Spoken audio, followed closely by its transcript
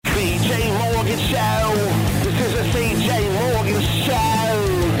Show. This is a CJ Morgan Show.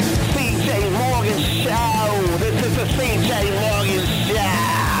 CJ Morgan Show. This is a CJ Morgan Show.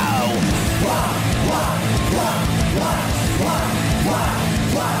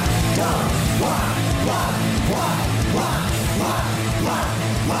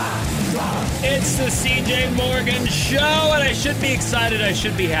 It's the CJ Morgan Show, and I should be excited. I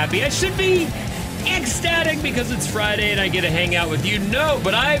should be happy. I should be ecstatic because it's Friday and I get to hang out with you. No,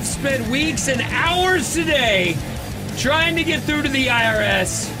 but I've spent weeks and hours today trying to get through to the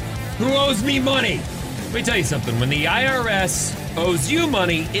IRS who owes me money. Let me tell you something. When the IRS owes you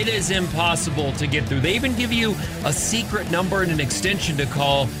money, it is impossible to get through. They even give you a secret number and an extension to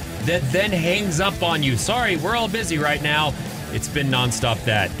call that then hangs up on you. Sorry, we're all busy right now. It's been nonstop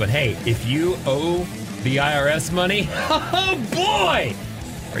that. But hey, if you owe the IRS money, oh boy,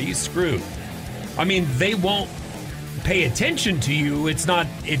 are you screwed. I mean, they won't pay attention to you. It's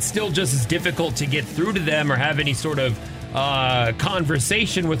still just as difficult to get through to them or have any sort of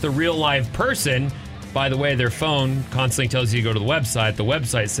conversation with a real live person. By the way, their phone constantly tells you to go to the website. The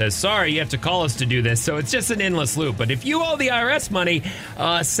website says, sorry, you have to call us to do this. So it's just an endless loop. But if you owe the IRS money,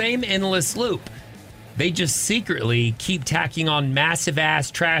 same endless loop. They just secretly keep tacking on massive ass,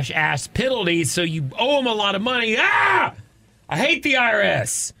 trash ass penalties. So you owe them a lot of money. I hate the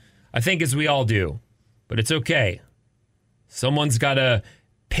IRS. I think as we all do. But it's okay. Someone's got to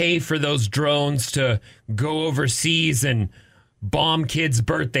pay for those drones to go overseas and bomb kids'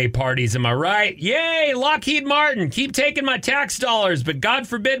 birthday parties. Am I right? Yay, Lockheed Martin. Keep taking my tax dollars. But God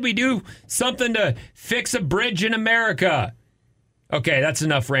forbid we do something to fix a bridge in America. Okay, that's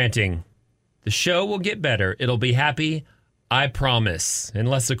enough ranting. The show will get better. It'll be happy. I promise.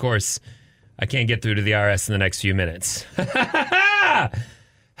 Unless, of course, I can't get through to the IRS in the next few minutes.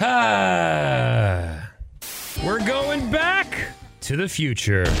 We're going back to the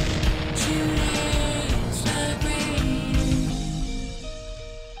future.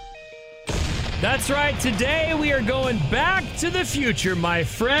 That's right. Today we are going back to the future, my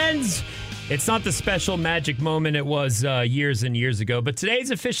friends. It's not the special magic moment it was years and years ago, but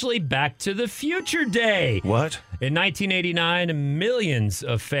today's officially Back to the Future Day. What? In 1989, millions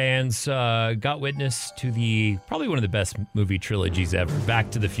of fans got witness to probably one of the best movie trilogies ever,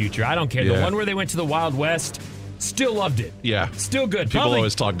 Back to the Future. I don't care. Yeah. The one where they went to the Wild West, still loved it. Yeah. Still good. People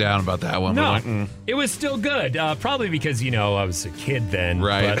always talk down about that one. No, Like, it was still good. Probably because, I was a kid then.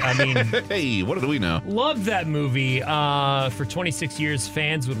 Right. But, I mean... hey, what do we know? Loved that movie. For 26 years,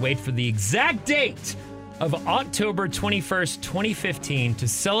 fans would wait for the exact date of October 21st, 2015 to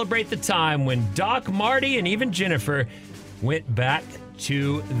celebrate the time when Doc, Marty, and even Jennifer went back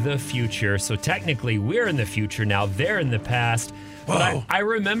to the future. So technically, we're in the future now. They're in the past. But I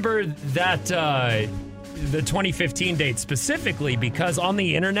remember that... the 2015 date specifically because on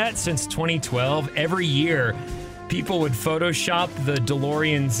the internet since 2012, every year people would Photoshop the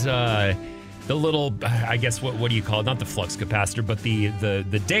DeLorean's, the little, I guess, what do you call it? Not the flux capacitor, but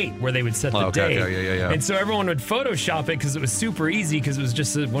the date where they would set the date. Yeah. And so everyone would Photoshop it because it was super easy because it was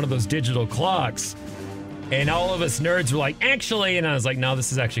just one of those digital clocks. And all of us nerds were like, actually, and I was like, no,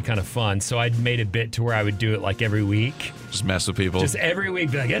 this is actually kind of fun. So I'd made a bit to where I would do it like every week. Just mess with people. Just every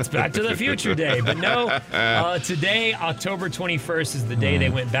week, be like, it's Back to the Future Day. But no, today, October 21st, is the day they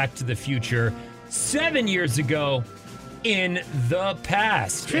went back to the future 7 years ago in the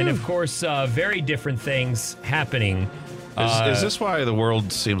past. And of course, very different things happening. Is this why the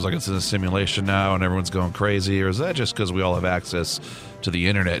world seems like it's in a simulation now and everyone's going crazy? Or is that just because we all have access to the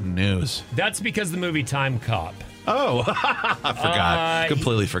internet and news? That's because the movie Time Cop. Oh, I forgot.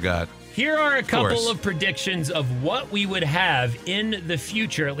 Completely forgot. Here are a couple of predictions of what we would have in the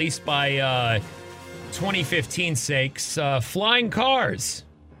future, at least by 2015 sakes. Flying cars.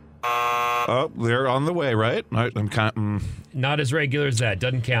 Oh, they're on the way, right? I'm Not as regular as that.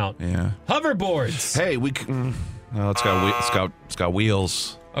 Doesn't count. Yeah. Hoverboards. Hey, we can... No, it's got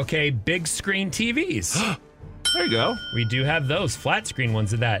wheels. Okay, big screen TVs. There you go. We do have those flat screen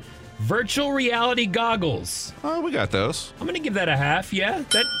ones of that. Virtual reality goggles. Oh, we got those. I'm going to give that a half. Yeah,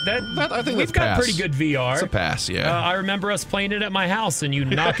 that I think we've that's got pass. Pretty good VR. It's a pass, yeah. I remember us playing it at my house and you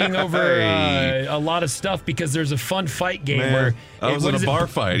knocking over a lot of stuff because there's a fun fight game where I was in a bar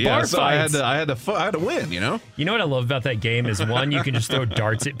fight. Yeah, bar so fights. I had to win. You know. You know what I love about that game is one, you can just throw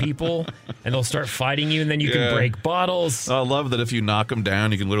darts at people and they'll start fighting you, and then you can break bottles. I love that if you knock them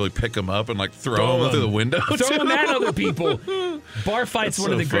down, you can literally pick them up and like throw them through the window. Throw them at other people. Bar Fight's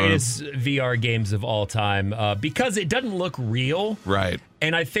one of the greatest VR games of all time because it doesn't look real. Right.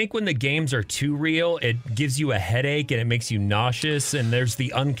 And I think when the games are too real, it gives you a headache and it makes you nauseous. And there's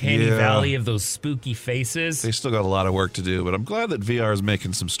the uncanny valley of those spooky faces. They still got a lot of work to do, but I'm glad that VR is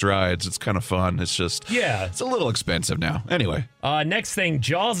making some strides. It's kind of fun. It's just, it's a little expensive now. Anyway. Next thing,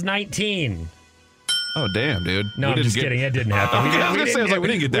 Jaws 19. Oh, damn, dude. No, I'm just kidding. It didn't happen. I was going to say, we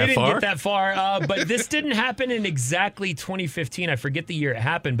didn't get that far. We didn't get that far. But this didn't happen in exactly 2015. I forget the year it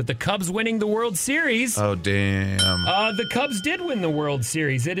happened. But the Cubs winning the World Series. Oh, damn. The Cubs did win the World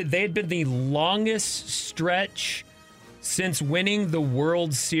Series. They had been the longest stretch since winning the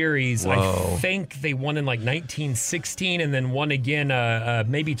World Series. Whoa. I think they won in like 1916 and then won again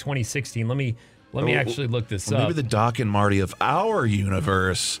maybe 2016. Let me actually look this up. Maybe the Doc and Marty of our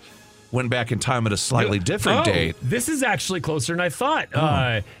universe went back in time at a slightly different date. This is actually closer than I thought.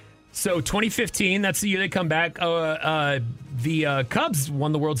 So 2015, that's the year they come back. The Cubs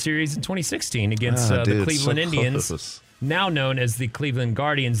won the World Series in 2016 against the Cleveland Indians, close. now known as the Cleveland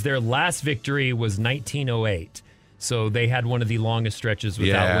Guardians. Their last victory was 1908. So they had one of the longest stretches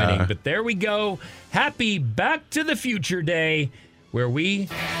without winning. But there we go. Happy Back to the Future Day, where we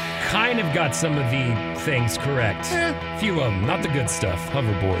kind of got some of the things correct. Few of them, not the good stuff.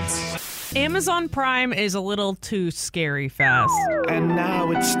 Hoverboards. Amazon Prime is a little too scary fast. And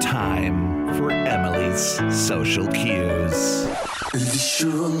now it's time for Emily's social cues.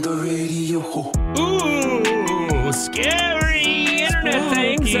 You're on the radio. Ooh, scary internet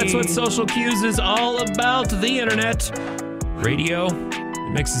things. That's what social cues is all about. The internet. Radio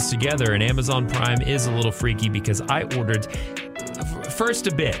mixes together, and Amazon Prime is a little freaky because I ordered first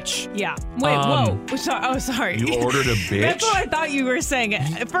a bitch. Yeah. Wait, whoa. Sorry. You ordered a bitch? That's what I thought you were saying.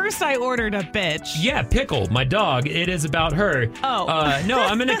 At first, I ordered a bitch. Yeah, Pickle, my dog. It is about her. Oh. No,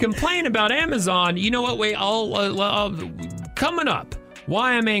 I'm going to complain about Amazon. You know what? Wait, I'll coming up,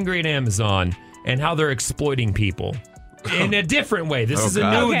 why I'm angry at Amazon and how they're exploiting people. In a different way. This is a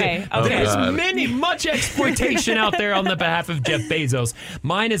new Okay. There's much exploitation out there on the behalf of Jeff Bezos.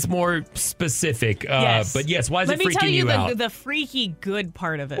 Mine is more specific. Yes. But yes, why is it freaking Let me you tell out? you the freaky good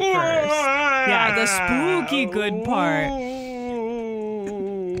part of it first. Yeah, the spooky good part.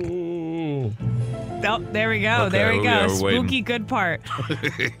 Oh, there we go. Okay, there we go. yeah, we're Spooky waiting. good part.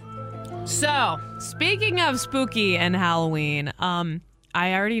 So, speaking of spooky and Halloween,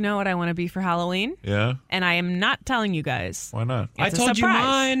 I already know what I want to be for Halloween. Yeah? And I am not telling you guys. Why not? I It's a told you surprise.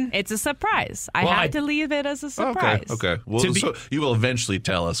 mine. It's a surprise. I Well, have to leave it as a surprise. Okay. Well, so you will eventually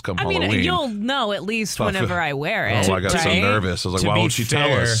tell us come I mean, Halloween. you'll know at least whenever I wear it. Oh, I got so right? nervous. I was To like, why be won't she tell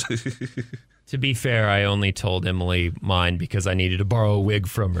fair, us? To be fair, I only told Emily mine because I needed to borrow a wig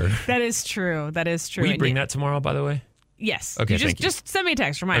from her. That is true. That is true. Will you And bring that tomorrow, by the way? Yes. Okay, You thank you. just send me a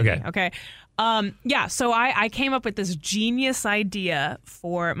text. Remind me. Okay. Okay. Yeah, so I came up with this genius idea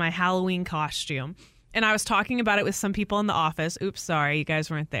for my Halloween costume. And I was talking about it with some people in the office. Oops, sorry, you guys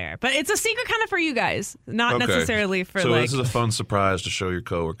weren't there. But it's a secret kind of for you guys, not Okay. necessarily for so like. this is a fun surprise to show your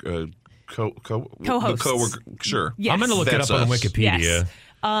co-worker. Co-hosts. Co-worker. Sure. Yes. I'm going to look it That's up on us. Wikipedia. Yes.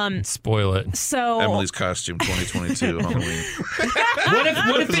 And spoil it. So Emily's costume 2022 Halloween. What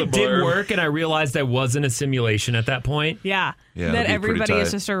if It's a it did blur. work and I realized I wasn't a simulation at that point? yeah, Yeah, that'd that be pretty everybody is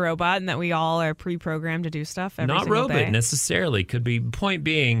tight. just a robot and that we all are pre-programmed to do stuff every Not single robot day. necessarily. Could be. Point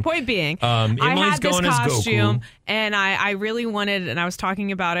being. Point being, I I had this going as Goku. costume and I really wanted, and I was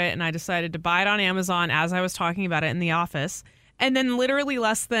talking about it, and I decided to buy it on Amazon as I was talking about it in the office. And then literally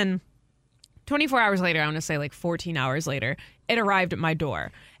less than 24 hours later, I want to say like 14 hours later, it arrived at my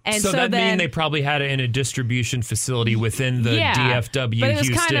door. And So that mean they probably had it in a distribution facility within the Yeah, DFW, but it was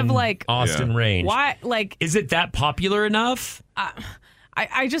Houston, kind of like- Austin Yeah. range. why, like, Is it that popular enough?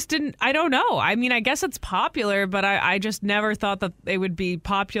 I just didn't, I don't know. I mean, I guess it's popular, but I just never thought that they would be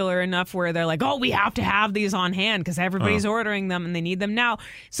popular enough where they're like, oh, we have to have these on hand because everybody's ordering them and they need them now.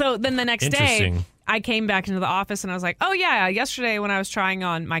 So then the next day, Interesting. I came back into the office and I was like, oh, yeah, yesterday when I was trying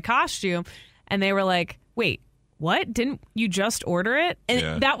on my costume, and they were like, wait, what? Didn't you just order it? And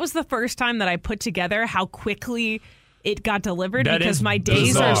Yeah. that was the first time that I put together how quickly it got delivered That because is my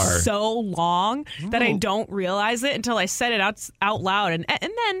days are bizarre. so long that I don't realize it until I said it out loud. And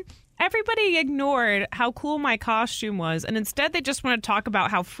then everybody ignored how cool my costume was. And instead, they just want to talk about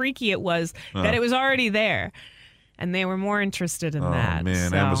how freaky it was that it was already there. And they were more interested in that. Oh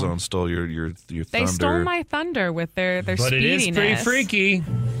man, so. Amazon stole your thunder. They stole my thunder with their But speediness. it is pretty freaky.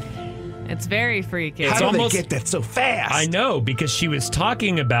 It's very freaky. It's How do almost- they get that so fast? I know, because she was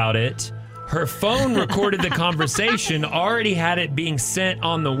talking about it. Her phone recorded the conversation, already had it being sent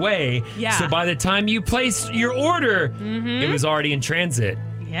on the way. Yeah. So by the time you placed your order, it was already in transit.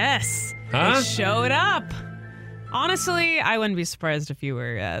 Yes. Huh? It showed up. Honestly, I wouldn't be surprised if you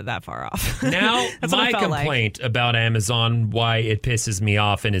were that far off. Now, That's what my it felt like. complaint about Amazon, why it pisses me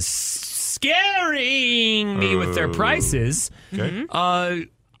off and is scaring me with their prices. Okay.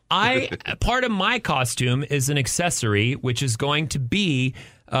 Part of my costume is an accessory, which is going to be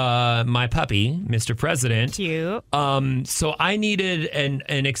my puppy, Mr. President. Cute. So I needed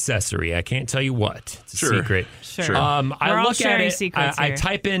an accessory. I can't tell you what. It's a Sure. secret. Sure. I We're all look at sharing it. secrets I here.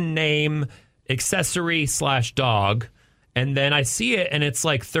 type in name, accessory / dog. And then I see it, and it's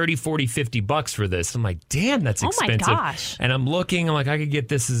like $30, $40, $50 for this. I'm like, damn, that's Oh my expensive. gosh. And I'm looking, I'm like, I could get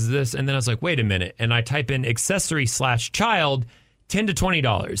this as this. And then I was like, wait a minute. And I type in accessory / child, $10 to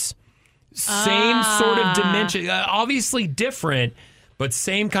 $20. Same sort of dimension. Obviously different, but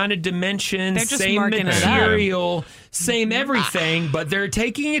same kind of dimensions, They're just same marking it up. material, same everything. But they're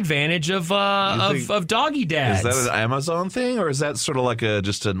taking advantage of doggy dads. Is that an Amazon thing, or is that sort of like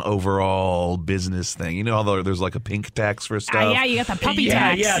just an overall business thing? You know, although there's like a pink tax for stuff. Yeah, you got the puppy Yeah,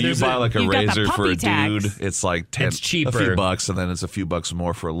 tax. yeah, You there's buy like a you've got the razor for puppy a tax. dude, it's like It's cheaper. a few bucks, and then it's a few bucks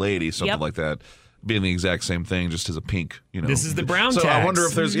more for a lady, something Yep. like that. Being the exact same thing, just as a pink, you know. This is the brown so I tax. wonder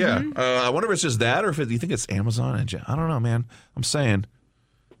if there's, Mm-hmm. I wonder if it's just that, or if you think it's Amazon. And I don't know, man. I'm saying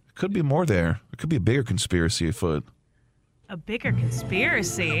it could be more there. It could be a bigger conspiracy afoot. A bigger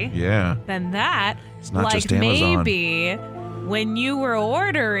conspiracy Yeah. than that. It's not like just Amazon. maybe when you were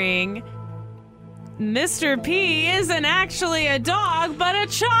ordering, Mr. P isn't actually a dog, but a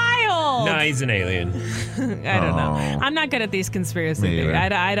child. No, he's an alien. I don't know. I'm not good at these conspiracy Me theories.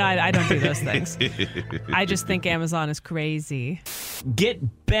 either. I don't do those things. I just think Amazon is crazy.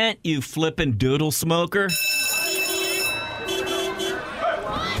 Get bent, you flippin' doodle smoker.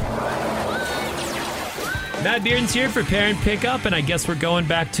 Matt Bearden's here for Parent Pickup, and I guess we're going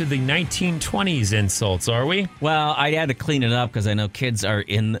back to the 1920s insults, are we? Well, I had to clean it up because I know kids are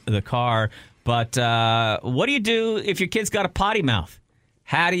in the car. But what do you do if your kid's got a potty mouth?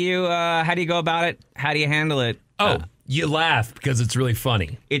 How do you go about it? How do you handle it? You laugh because it's really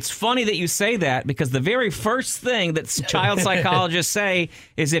funny. It's funny that you say that because the very first thing that child psychologists say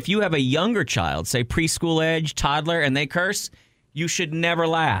is if you have a younger child, say preschool age, toddler, and they curse, you should never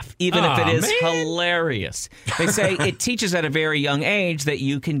laugh, even if it is hilarious. They say it teaches at a very young age that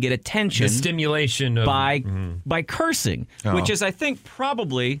you can get attention The stimulation of by cursing, which is, I think,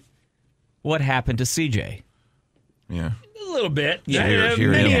 probably what happened to CJ. Yeah. a little bit. Yeah, hear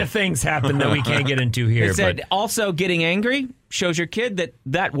many him. of things happen that we can't get into here. It said But also getting angry shows your kid that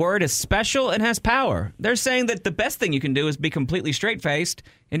that word is special and has power. They're saying that the best thing you can do is be completely straight-faced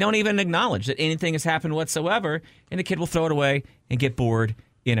and don't even acknowledge that anything has happened whatsoever, and the kid will throw it away and get bored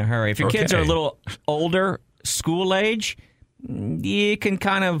in a hurry. If your kids are a Okay. little older, school age, you can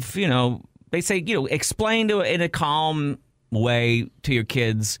kind of, they say, explain to it in a calm way to your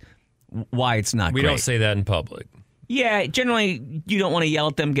kids why it's not we great. don't say that in public. Yeah, generally you don't want to yell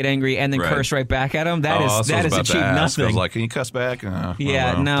at them, get angry, and then Right. curse right back at them. That is I was about to achieved ask. I nothing. was like, can you cuss back?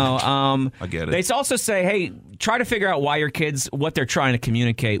 Yeah, well, no. I get it. They also say, hey, try to figure out why your kids, what they're trying to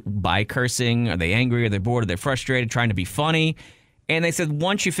communicate by cursing. Are they angry? Are they bored? Are they frustrated? Trying to be funny? And they said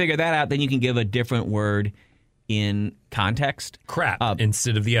once you figure that out, then you can give a different word in context. Crap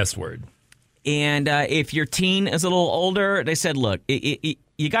instead of the S word. And if your teen is a little older, they said, look,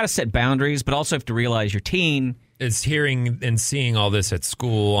 you got to set boundaries, but also have to realize your teen. It's hearing and seeing all this at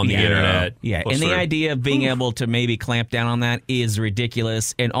school, on the Yeah. internet. Yeah, Plus and the they're- idea of being able to maybe clamp down on that is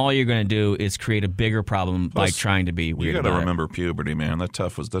ridiculous, and all you're going to do is create a bigger problem by Plus, trying to be You weird got to about it. remember puberty, man.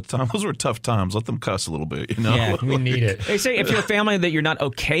 Those were tough times. Let them cuss a little bit, you know? Yeah. We need it. They say if you're a family that you're not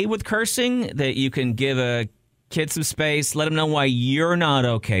okay with cursing, that you can give a kid some space, let them know why you're not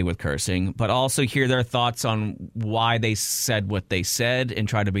okay with cursing, but also hear their thoughts on why they said what they said and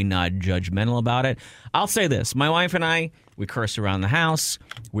try to be not judgmental about it. I'll say this. My wife and I, we curse around the house.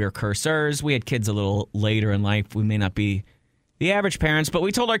 We're cursers. We had kids a little later in life. We may not be the average parents, but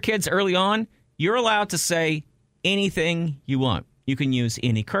we told our kids early on, you're allowed to say anything you want. You can use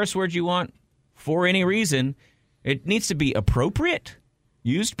any curse word you want for any reason. It needs to be appropriate,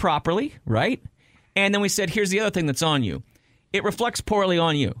 used properly, right? And then we said, here's the other thing that's on you. It reflects poorly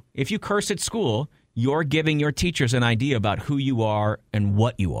on you. If you curse at school, you're giving your teachers an idea about who you are and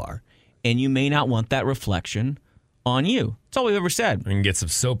what you are. And you may not want that reflection on you. That's all we've ever said. And get some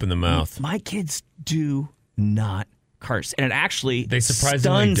soap in the mouth. My kids do not curse. And it actually They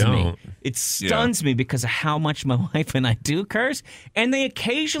surprisingly stuns me. don't. It stuns me because of how much my wife and I do curse. And they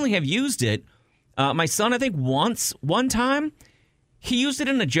occasionally have used it. My son, I think one time, he used it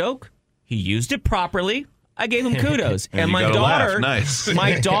in a joke. He used it properly. I gave him kudos. And you my gotta laugh. daughter, Nice.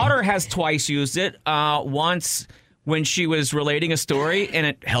 my daughter has twice used it. Once when she was relating a story and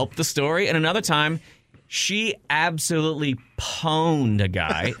it helped the story, and another time She absolutely pwned a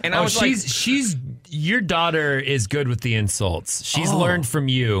guy. And I was she's your daughter is good with the insults. She's learned from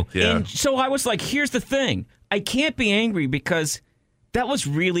you. Yeah. And so I was like, here's the thing. I can't be angry because that was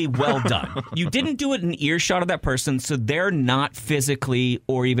really well done. You didn't do it in earshot of that person, so they're not physically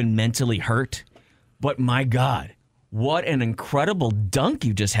or even mentally hurt. But my God, what an incredible dunk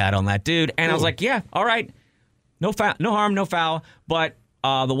you just had on that dude. And I was like, yeah, all right. No foul, no harm, no foul. But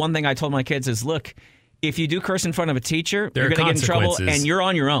the one thing I told my kids is, look, if you do curse in front of a teacher, you're going to get in trouble, and you're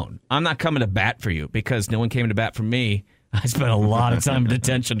on your own. I'm not coming to bat for you because no one came to bat for me. I spent a lot of time in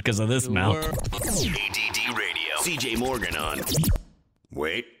detention because of this mouth. ADD Radio. CJ Morgan on.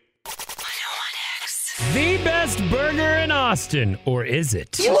 Wait. The best burger in Austin, or is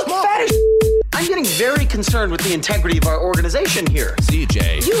it? You look fat as I'm getting very concerned with the integrity of our organization here.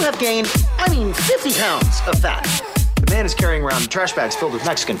 CJ. You have gained, 50 pounds of fat. The man is carrying around trash bags filled with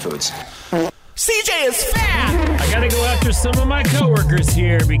Mexican foods. CJ is fat. I gotta go after some of my coworkers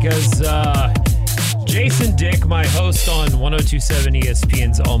here because Jason Dick, my host on 102.7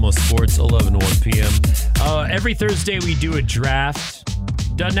 ESPN's Almost Sports, 11 to 1 p.m. Every Thursday we do a draft.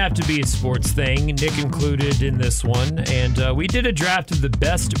 Doesn't have to be a sports thing. Nick included in this one. And we did a draft of the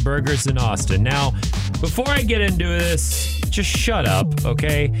best burgers in Austin. Now, before I get into this, just shut up,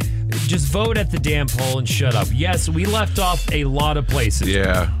 okay? Just vote at the damn poll and shut up. Yes, we left off a lot of places.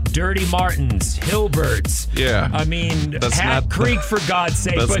 Yeah. Dirty Martins, Hilbert's. Yeah. I mean, Hat Creek, for God's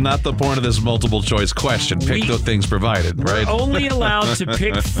sake. That's but not the point of this multiple choice question. Pick the things provided, right? We're only allowed to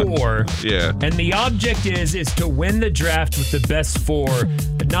pick 4. Yeah. And the object is to win the draft with the best 4,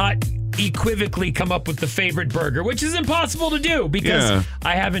 not equivocally come up with the favorite burger, which is impossible to do because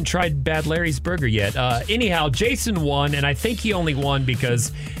I haven't tried Bad Larry's burger yet. Anyhow, Jason won, and I think he only won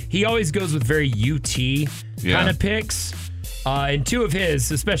because he always goes with very UT kind of picks. And 2 of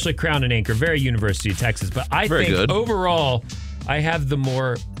his, especially Crown and Anchor, very University of Texas. But I think overall, I have the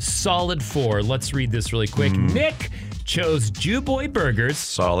more solid 4. Let's read this really quick. Nick chose Jew Boy Burgers.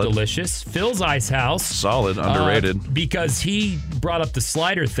 Solid. Delicious. Phil's Ice House. Solid. Underrated. Because he brought up the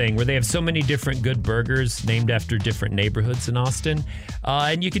slider thing where they have so many different good burgers named after different neighborhoods in Austin.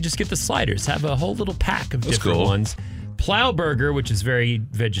 And you can just get the sliders. Have a whole little pack of different ones. Plow Burger, which is very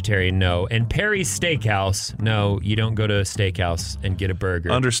vegetarian, no. And Perry's Steakhouse, no, you don't go to a steakhouse and get a burger.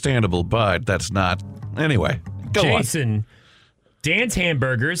 Understandable, but that's not. Anyway, go on. Jason, Dan's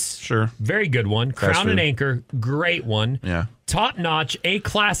Hamburgers. Sure. Very good one. Crown and Anchor, great one. Yeah. Top Notch, a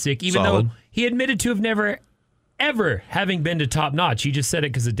classic, even Solid. though he admitted to have never, ever having been to Top Notch. He just said it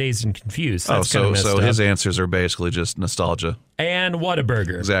because of Dazed and Confused. That's so his answers are basically just nostalgia. And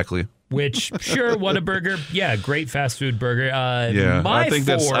Whataburger. Exactly. Which, sure, Whataburger, yeah, great fast food burger. I think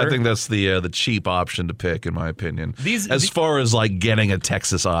that's the cheap option to pick, in my opinion. As far as like getting a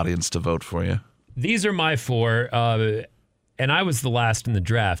Texas audience to vote for you, these are my 4, and I was the last in the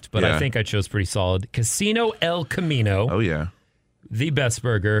draft, but I think I chose pretty solid. Casino El Camino. Oh yeah, the best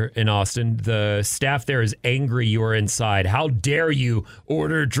burger in Austin. The staff there is angry you're inside. How dare you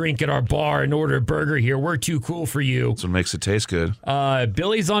order a drink at our bar and order a burger here? We're too cool for you. That's what makes it taste good.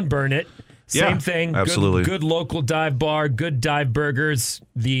 Billy's on Burnett. Same thing. Absolutely. Good local dive bar, good dive burgers.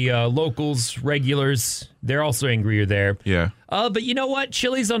 The locals, regulars, they're also angrier there. Yeah. But you know what?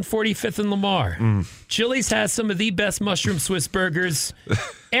 Chili's on 45th and Lamar. Chili's has some of the best mushroom Swiss burgers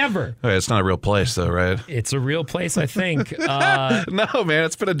ever. Hey, it's not a real place, though, right? It's a real place, I think. No, man,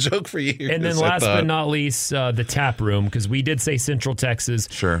 it's been a joke for years. And then last but not least, the Tap Room, because we did say Central Texas.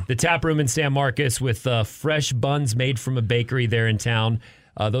 Sure. The Tap Room in San Marcos with fresh buns made from a bakery there in town.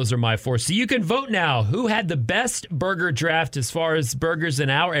 Those are my 4. So you can vote now. Who had the best burger draft as far as burgers in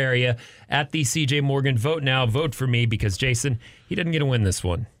our area at the CJ Morgan Vote Now? Vote for me because Jason, he didn't get to win this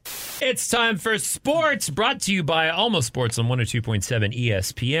one. It's time for sports, brought to you by Almost Sports on 102.7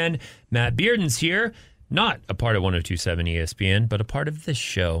 ESPN. Matt Bearden's here. Not a part of 102.7 ESPN, but a part of this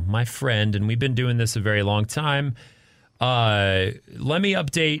show, my friend, and we've been doing this a very long time. Let me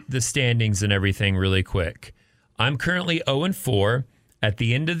update the standings and everything really quick. I'm currently 0-4. At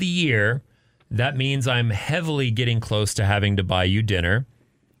the end of the year, that means I'm heavily getting close to having to buy you dinner.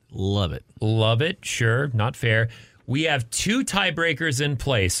 Love it. Love it. Sure. Not fair. We have 2 tiebreakers in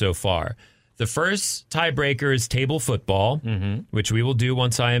play so far. The first tiebreaker is table football, which we will do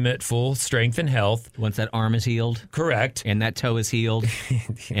once I am at full strength and health. Once that arm is healed. Correct. And that toe is healed.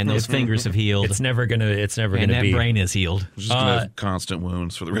 And those fingers have healed. It's never gonna be. And that brain is healed. Just gonna have constant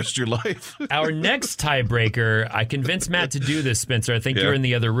wounds for the rest of your life. Our next tiebreaker, I convinced Matt to do this, Spencer. I think you're in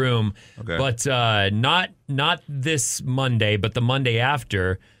the other room. Okay. But not this Monday, but the Monday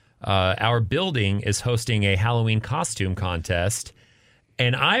after, our building is hosting a Halloween costume contest.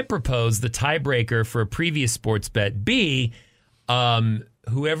 And I propose the tiebreaker for a previous sports bet be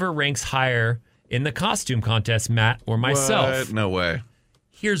whoever ranks higher in the costume contest, Matt or myself. What? No way.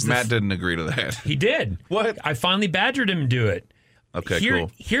 Matt didn't agree to that. He did. What? I finally badgered him to do it. Okay,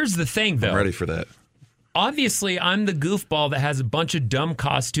 cool. Here's the thing, though. I'm ready for that. Obviously, I'm the goofball that has a bunch of dumb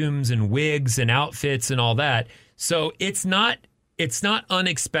costumes and wigs and outfits and all that. So it's not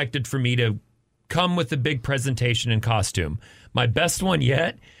unexpected for me to come with a big presentation and costume. My best one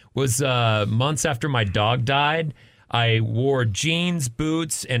yet was months after my dog died. I wore jeans,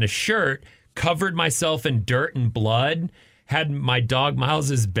 boots, and a shirt, covered myself in dirt and blood, had my dog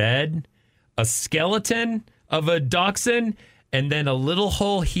Miles's bed, a skeleton of a dachshund, and then a little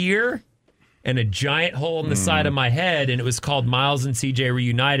hole here and a giant hole in the side of my head, and it was called Miles and CJ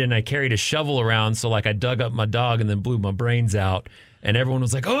Reunited, and I carried a shovel around, so like I dug up my dog and then blew my brains out, and everyone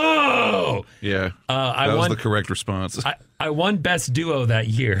was like, oh! Yeah, that was the correct response. I won Best Duo that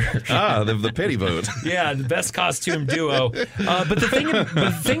year. The pity vote. Yeah, the best costume duo. But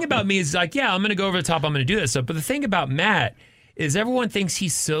the thing about me is like, yeah, I'm going to go over the top, I'm going to do that stuff, but the thing about Matt is everyone thinks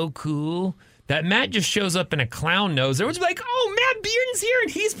he's so cool that Matt just shows up in a clown nose. Everyone's like, oh, Matt Bearden's here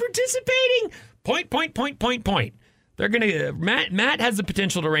and he's participating. Point. They're gonna Matt has the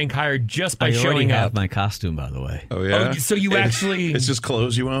potential to rank higher just by showing up. I have my costume, by the way. Oh yeah. Oh, so you actually it's just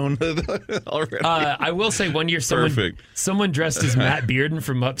clothes you own already. I will say one year someone dressed as Matt Bearden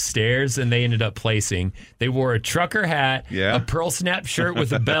from Upstairs and they ended up placing. They wore a trucker hat, a pearl snap shirt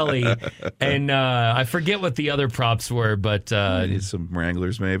with a belly, and I forget what the other props were, but some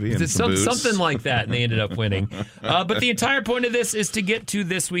Wranglers maybe and some boots. Something like that, and they ended up winning. But the entire point of this is to get to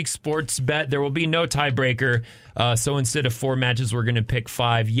this week's sports bet. There will be no tiebreaker. So instead of 4 matches, we're going to pick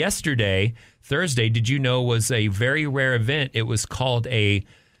 5. Yesterday, Thursday, did you know, was a very rare event. It was called a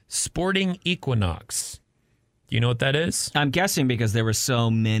sporting equinox. Do you know what that is? I'm guessing because there were so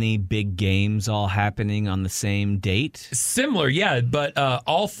many big games all happening on the same date. Similar, yeah, but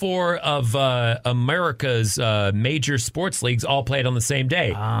all 4 of America's major sports leagues all played on the same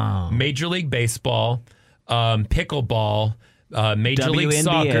day. Oh. Major League Baseball, pickleball, Major League WNBA.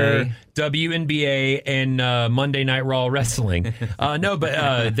 Soccer, WNBA, and Monday Night Raw wrestling.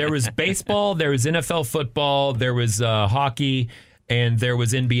 But there was baseball, there was NFL football, there was hockey, and there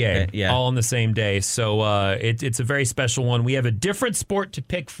was NBA, all on the same day. So it's a very special one. We have a different sport to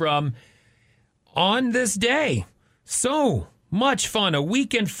pick from on this day. So much fun. A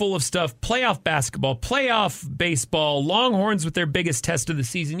weekend full of stuff. Playoff basketball, playoff baseball, Longhorns with their biggest test of the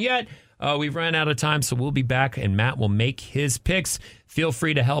season yet. We've run out of time, so we'll be back, and Matt will make his picks. Feel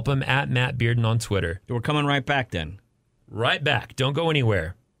free to help him at Matt Bearden on Twitter. We're coming right back then. Right back. Don't go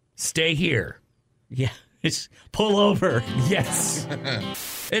anywhere. Stay here. Yeah, it's pull over. Yes.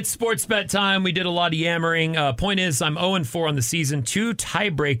 It's sports bet time. We did a lot of yammering. Point is, I'm 0-4 on the season. 2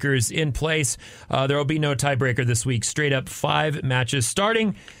 tiebreakers in place. There will be no tiebreaker this week. Straight up 5 matches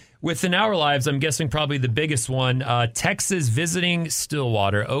starting within our lives. I'm guessing probably the biggest one, Texas visiting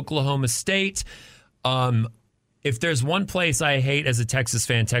Stillwater, Oklahoma State. If there's one place I hate as a Texas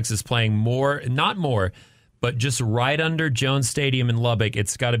fan, Texas playing not more, but just right under Jones Stadium in Lubbock,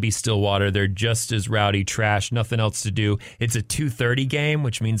 it's got to be Stillwater. They're just as rowdy, trash, nothing else to do. It's a 2:30 game,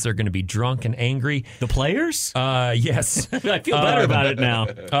 which means they're going to be drunk and angry. The players? Yes. I feel better about it now.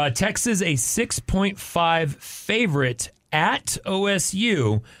 Texas, a 6.5 favorite at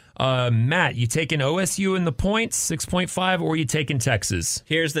OSU. Matt, you taking OSU in the points, 6.5, or you taking Texas?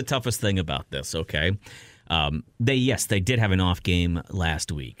 Here's the toughest thing about this, okay? They did have an off game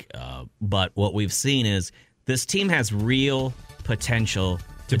last week, but what we've seen is this team has real potential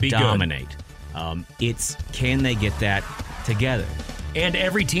to dominate. It's can they get that together? And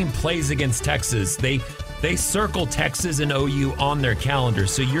every team plays against Texas. They circle Texas and OU on their calendar,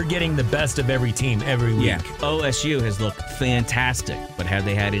 so you're getting the best of every team every week. Yeah, OSU has looked fantastic, but have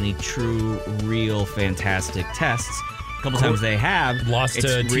they had any true, real, fantastic tests? A couple times they have. Lost to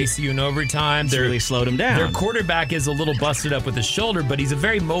TCU in overtime. It's really slowed them down. Their quarterback is a little busted up with his shoulder, but he's a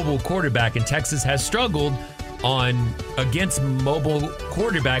very mobile quarterback, and Texas has struggled against mobile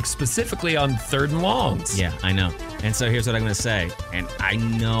quarterbacks, specifically on 3rd and longs. Yeah, I know. And so here's what I'm going to say, and I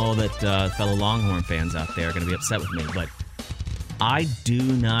know that fellow Longhorn fans out there are going to be upset with me, but I do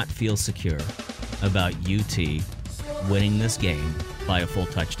not feel secure about UT winning this game by a full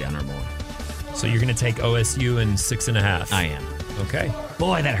touchdown or more. So you're going to take OSU in 6.5? I am. Okay.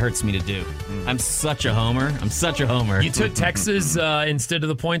 Boy, that hurts me to do. I'm such a homer. You took Texas instead of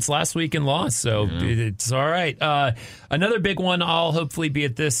the points last week and lost, so it's all right. Another big one, I'll hopefully be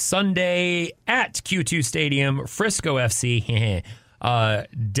at this Sunday at Q2 Stadium, Frisco FC.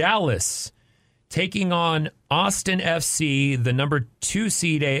 Dallas taking on Austin FC, the number 2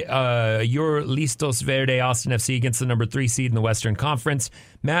 seed, your Listos Verde Austin FC against the number 3 seed in the Western Conference.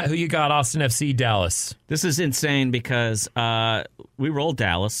 Matt, who you got? Austin FC, Dallas. This is insane because we rolled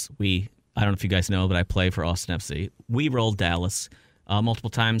Dallas. I don't know if you guys know, but I play for Austin FC. We rolled Dallas multiple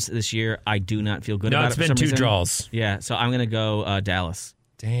times this year. I do not feel good about it. No, it's been 2 draws. Yeah, so I'm going to go Dallas.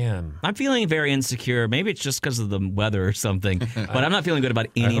 Damn. I'm feeling very insecure. Maybe it's just because of the weather or something, but I'm not feeling good about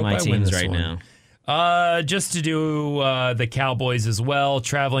any of my teams right now. Just to do the Cowboys as well,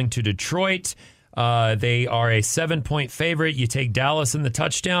 traveling to Detroit. They are a 7-point favorite. You take Dallas in the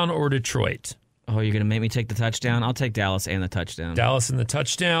touchdown or Detroit? Oh, you're going to make me take the touchdown? I'll take Dallas and the touchdown. Dallas in the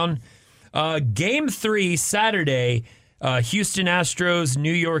touchdown. Game 3, Saturday, Houston Astros,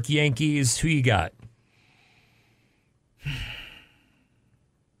 New York Yankees. Who you got?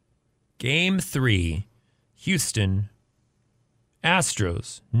 Game 3, Houston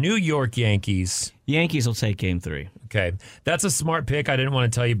Astros, New York Yankees. Yankees will take Game 3. Okay, that's a smart pick. I didn't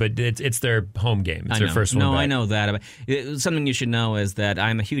want to tell you, but it's their home game. It's their first one. No, back. I know that. Something you should know is that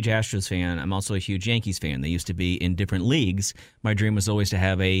I'm a huge Astros fan. I'm also a huge Yankees fan. They used to be in different leagues. My dream was always to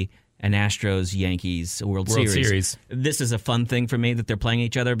have an Astros-Yankees World Series. This is a fun thing for me that they're playing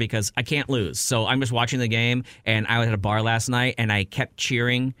each other because I can't lose. So I'm just watching the game, and I was at a bar last night, and I kept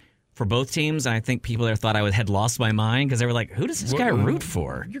cheering for both teams, and I think people there thought I had lost my mind because they were like, who does this guy root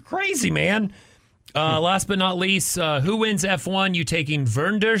for? You're crazy, man. Last but not least, who wins F1? You taking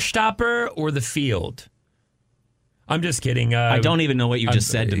Verstappen or the field? I'm just kidding. I don't even know what you just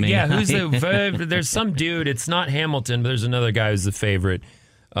said to me. Yeah, there's some dude. It's not Hamilton, but there's another guy who's the favorite.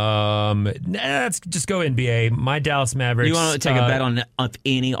 Let's just go NBA. My Dallas Mavericks. You want to take a bet on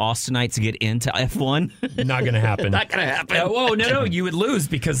any Austinites to get into F1? Not going to happen. Not going to happen. No. You would lose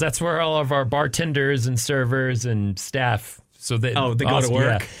because that's where all of our bartenders and servers and staff. So they go to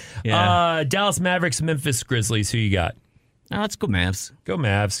work. Yeah. Dallas Mavericks, Memphis Grizzlies. Who you got? Let's go Mavs. Go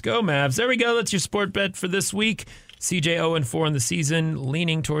Mavs. Go Mavs. There we go. That's your sport bet for this week. CJ 0-4 in the season,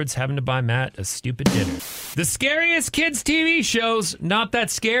 leaning towards having to buy Matt a stupid dinner. The scariest kids' TV shows, not that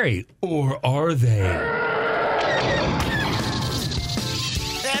scary. Or are they?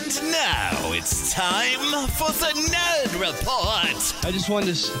 And now it's time for the Nerd Report. I just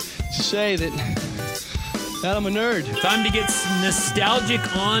wanted to say that I'm a nerd. Time to get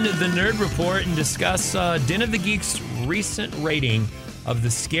nostalgic on the Nerd Report and discuss Den of the Geeks' recent rating of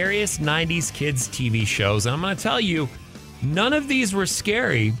the scariest 90s kids TV shows. And I'm going to tell you, none of these were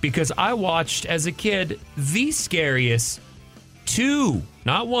scary because I watched as a kid the scariest 2,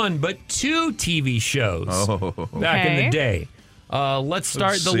 not 1, but 2 TV shows back in the day. Let's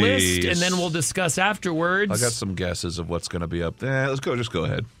start the list and then we'll discuss afterwards. I got some guesses of what's going to be up there. Let's go. Just go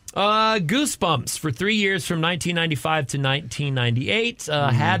ahead. Goosebumps for 3 years from 1995 to 1998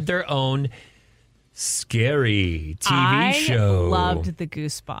 had their own scary TV show. I loved the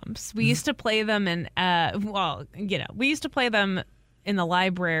Goosebumps. We used to play them in, we used to play them in the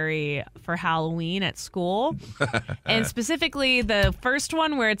library for Halloween at school. And specifically the first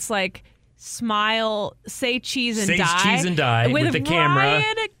one where it's like, smile, say cheese and die. With the camera.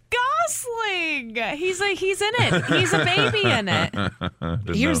 Ryan Gosling. He's in it. He's a baby in it.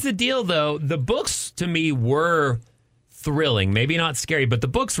 Here's the deal, though. The books, to me, were thrilling. Maybe not scary, but the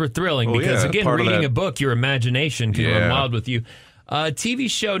books were thrilling because, again, reading a book, your imagination can run wild with you. TV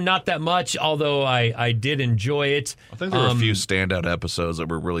show, not that much, although I did enjoy it. I think there were a few standout episodes that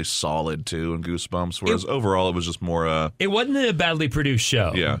were really solid, too, in Goosebumps, whereas overall it was just more... it wasn't a badly produced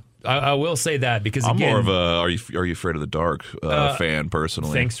show. Yeah. I will say that because, I'm again... more of a Are You Afraid of the Dark fan,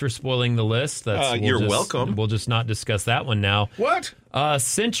 personally. Thanks for spoiling the list. You're welcome. We'll just not discuss that one now. What?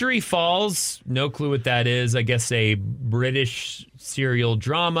 Century Falls, no clue what that is. I guess a British serial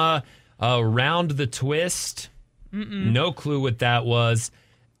drama. Round the Twist, no clue what that was.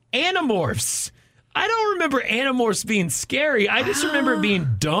 Animorphs. I don't remember Animorphs being scary. I just remember it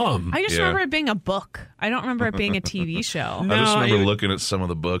being dumb. I just remember it being a book. I don't remember it being a TV show. I just remember looking at some of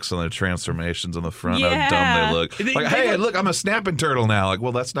the books and the transformations on the front, how dumb they look. Like, hey, look, I'm a snapping turtle now. Like,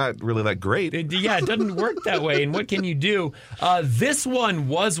 well, that's not really that great. It doesn't work that way. And what can you do? This one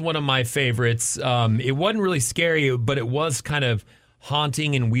was one of my favorites. It wasn't really scary, but it was kind of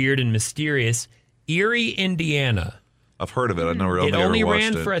haunting and weird and mysterious. Erie, Indiana. I've heard of it. I never It only watched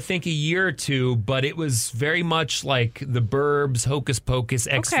ran it. for, I think, a year or two, but it was very much like The Burbs, Hocus Pocus,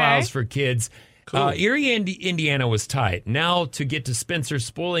 X-Files for kids. Cool. Erie, Indiana was tight. Now, to get to Spencer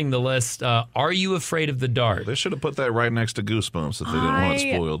spoiling the list, Are You Afraid of the Dark? They should have put that right next to Goosebumps if they didn't want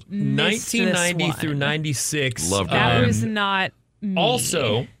it spoiled. 1990 through 96. Loved that it. was not me.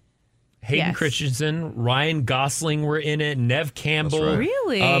 Also, Hayden Yes. Christensen, Ryan Gosling were in it, Nev Campbell. right.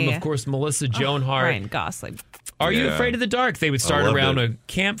 Really? Of course, Melissa Joan Hart. Ryan Gosling. Are You Yeah. Afraid of the Dark? They would start loved around it. a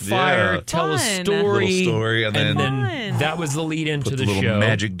campfire, Yeah. tell a Fun. story. Little story, and then Fun. that was the lead into put the the little show.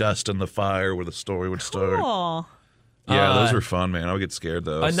 magic dust in the fire where the story would start. Cool. Yeah, those were fun, man. I would get scared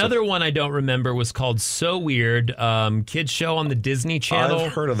though. Another one I don't remember was called So Weird, kids show on the Disney Channel.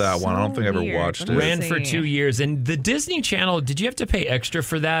 I've heard of that one. I don't think I ever weird. watched Let it. me Ran for see. 2 years, and the Disney Channel. Did you have to pay extra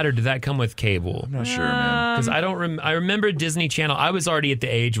for that, or did that come with cable? I'm not sure, man. Because I don't. I remember Disney Channel. I was already at the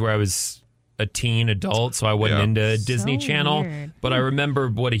age where I was a teen adult, so I wasn't Yeah. into Disney Channel. weird. But I remember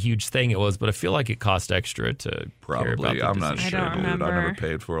what a huge thing it was. But I feel like it cost extra to care about Probably. the I'm Disney not I sure, don't dude. I remember. never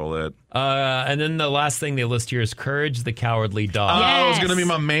paid for all that. And then the last thing they list here is Courage the Cowardly Dog. Oh, it was Yes. going to be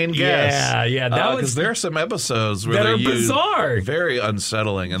my main guess. Yeah, that was because there are some episodes where that they are use bizarre. very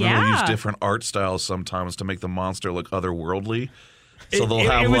unsettling, and then they'll use Yeah. different art styles sometimes to make the monster look otherworldly. So It- they'll it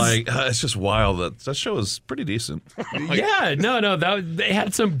have was- it's just wild. That show is pretty decent. Yeah, no, they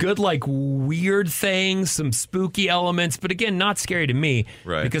had some good like weird things, some spooky elements, but again, not scary to me.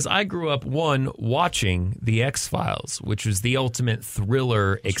 Right. Because I grew up watching The X-Files, which was the ultimate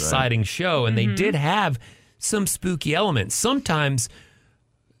thriller, exciting show, and they did have some spooky elements. Sometimes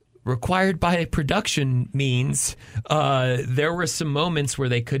required by production means there were some moments where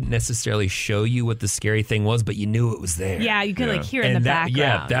they couldn't necessarily show you what the scary thing was, but you knew it was there. Yeah, you can like hear in And the that,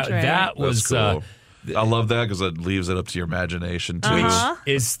 background. yeah, right? that was That's cool. I love that because it leaves it up to your imagination too. which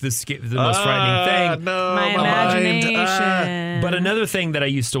is the most frightening thing. No, my mind. imagination. But another thing that I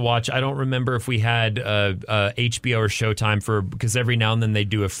used to watch, I don't remember if we had HBO or Showtime because every now and then they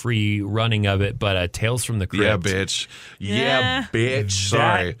do a free running of it, but Tales from the Crypt. Yeah, bitch. Yeah, Yeah. bitch.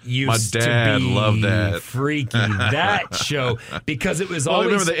 Sorry. That used My dad to be loved that. freaky, that show, because it was Well, I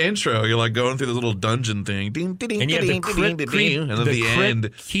always... remember the intro. You're like going through this little dungeon thing. Ding, ding, ding, and you have the ding, crypt, ding, ding, and then the the crypt end,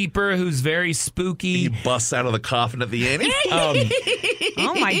 keeper who's very spooky. he busts out of the coffin at the end.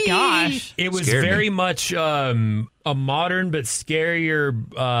 Oh my gosh. It was Scared me. very much a modern but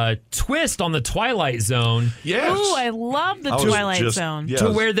scarier twist on the Twilight Zone. Yes. Ooh, I love the I was Twilight just- Zone. yeah.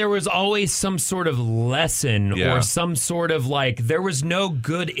 To where there was always some sort of lesson Yeah. or some sort of like there was no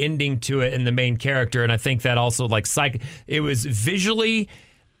good ending to it in the main character, and I think that also like it was visually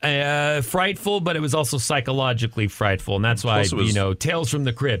frightful, but it was also psychologically frightful, and that's why Plus it was- Tales from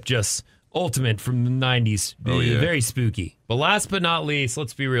the Crypt just ultimate from the 90s. Oh, yeah. Very spooky. But last but not least,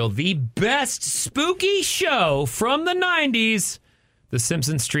 let's be real, the best spooky show from the 90s, The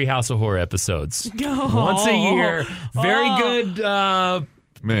Simpsons Treehouse of Horror episodes. Once a year. Very good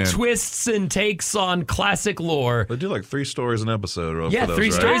Man. twists and takes on classic lore. They do like 3 stories an episode. Yeah, for those, 3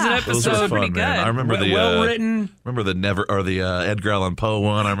 right? stories an Yeah. episode. Those are fun, pretty man. good. I remember well written. Remember the Edgar Allan Poe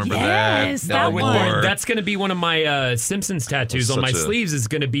one. I remember Yes, that. that With one. Bart. That's going to be one of my Simpsons tattoos That's on my such a- sleeves. Is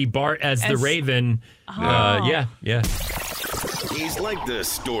going to be Bart as the As- Raven. Yeah. He's like the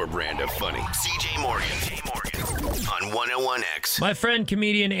store brand of funny. CJ Morgan. On 101X. My friend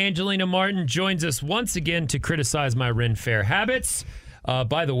comedian Angelina Martin joins us once again to criticize my Ren Fair habits.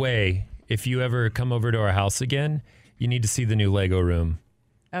 By the way, if you ever come over to our house again, you need to see the new Lego room.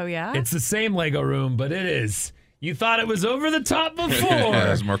 Oh, yeah? It's the same Lego room, but it is. You thought it was over the top before. Yeah,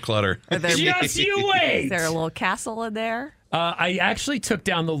 there's more clutter. Just you wait. Is there a little castle in there? I actually took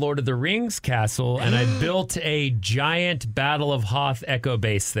down the Lord of the Rings castle and I built a giant Battle of Hoth echo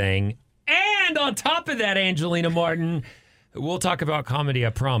base thing. And on top of that, Angelina Martin, we'll talk about comedy, I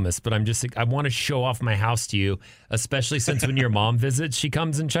promise, but I want to show off my house to you, especially since when your mom visits, she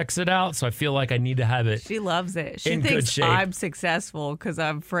comes and checks it out. So I feel like I need to have it. She loves it. She In good thinks shape. I'm successful because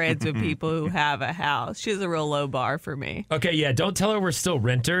I'm friends with people who have a house. She has a real low bar for me. Okay, yeah, don't tell her we're still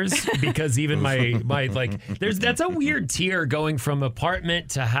renters because even my like that's a weird tier going from apartment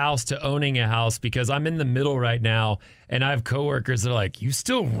to house to owning a house because I'm in the middle right now and I have coworkers that are like, "You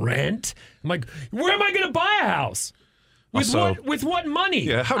still rent?" I'm like, "Where am I going to buy a house? With what money?"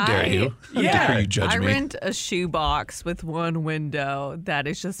 Yeah, how dare you? How Yeah. dare you judge I me? rent a shoebox with one window that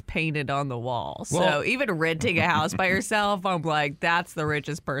is just painted on the wall. So Well- even renting a house by yourself, I'm like, that's the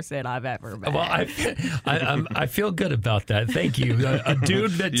richest person I've ever met. Well, I feel good about that. Thank you. A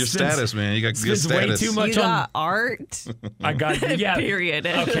dude that Your spends, status, man. You got good spends way status. too you much on. got art. I got yeah. Period.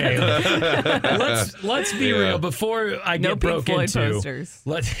 Okay. let's be real before I No get Pink broke Floyd into. posters.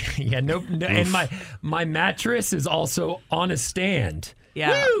 And my mattress is also on a stand.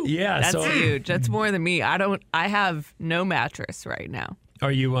 Yeah. Yeah, That's so huge. That's more than me. I have no mattress right now.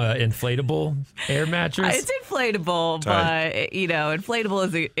 Are you inflatable air mattress? It's inflatable, but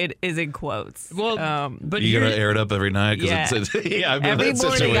inflatable is in quotes. Well, but you gotta air it up every night. Yeah. I'm Every in that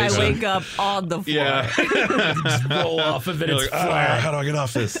morning I situation. wake up on the floor. Yeah. just roll off of it. You're It's like, flat. how do I get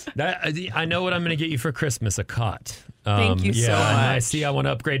off this? I know what I'm going to get you for Christmas, a cot. Thank you so and I much. see I want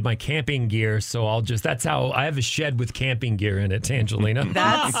to upgrade my camping gear, so that's how I have a shed with camping gear in it, Angelina.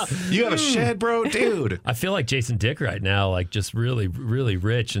 You have a shed, bro? Dude. I feel like Jason Dick right now, like just really, really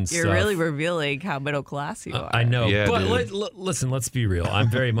rich and You're stuff. really revealing how middle class you are. I know, Yeah, but dude. listen, let's be real.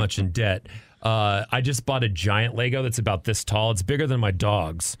 I'm very much in debt. I just bought a giant Lego that's about this tall. It's bigger than my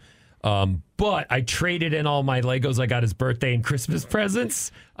dog's. But I traded in all my Legos I got as birthday and Christmas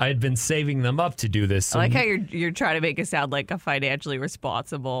presents. I had been saving them up to do this. So I like how you're trying to make it sound like a financially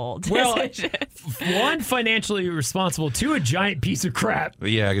responsible decision. one, financially responsible. Two, a giant piece of crap.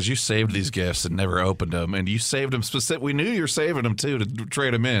 Yeah, because you saved these gifts and never opened them, and you saved them specific. We knew you were saving them too to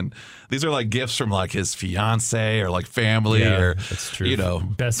trade them in. These are like gifts from like his fiance or like family or that's true.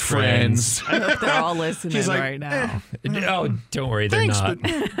 Best friends. I hope they're all listening He's like, right now. Oh, don't worry, they're Thanks,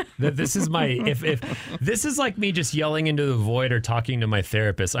 not. This is my if this is like me just yelling into the void or talking to my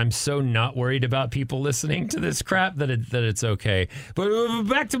therapist. I'm so not worried about people listening to this crap that it's okay. But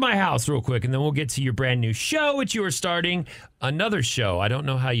back to my house real quick, and then we'll get to your brand new show, which you are starting. Another show. I don't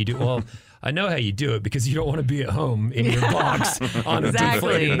know how you do. Well, I know how you do it because you don't want to be at home in your box on a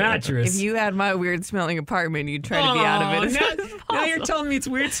deflated mattress. If you had my weird smelling apartment, you'd try to be out of it as soon as now you're telling me it's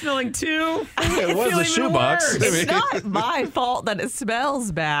weird smelling too? It was a shoebox. It's not my fault that it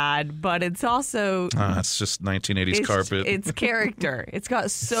smells bad, but it's also It's just 1980s carpet. It's character. It's got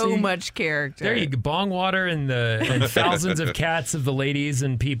so much character. There you go. Bong water and thousands of cats of the ladies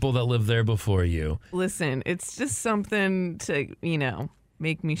and people that lived there before you. Listen, it's just something to,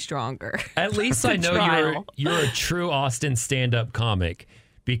 make me stronger. At least I know you're a true Austin stand-up comic,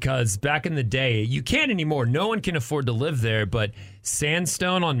 because back in the day, you can't anymore. No one can afford to live there, but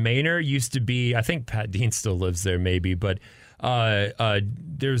Sandstone on Manor used to be, I think Pat Dean still lives there maybe, but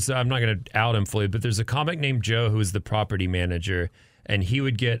there's, I'm not going to out him fully, but there's a comic named Joe who is the property manager, and he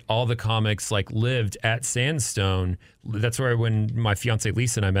would get all the comics like lived at Sandstone. That's where when my fiance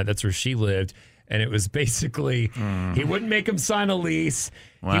Lisa and I met, that's where she lived. And it was basically, he wouldn't make him sign a lease.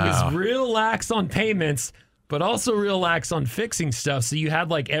 Wow. He was real lax on payments, but also real lax on fixing stuff. So you had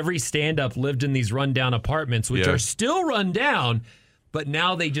like every stand-up lived in these rundown apartments, which are still run down, but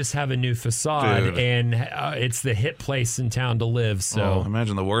now they just have a new facade. Dude. And it's the hit place in town to live. So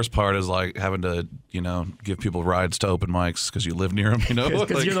imagine the worst part is like having to, give people rides to open mics because you live near them,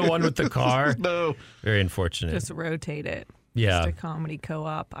 because you're the one with the car. No. Very unfortunate. Just rotate it. Yeah. Just a comedy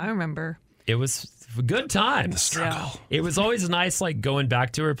co-op. I remember. It was a good time. The struggle. It was always nice, like going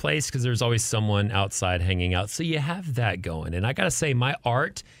back to her place because there's always someone outside hanging out. So you have that going. And I got to say, my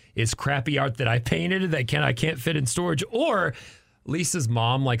art is crappy art that I painted that I can't fit in storage. Or Lisa's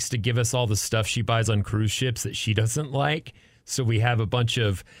mom likes to give us all the stuff she buys on cruise ships that she doesn't like. So we have a bunch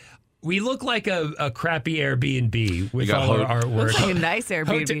of. We look like a crappy Airbnb with all our artwork. Looks like a nice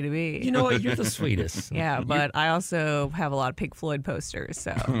Airbnb to me. You know what? You're the sweetest. Yeah, but I also have a lot of Pink Floyd posters,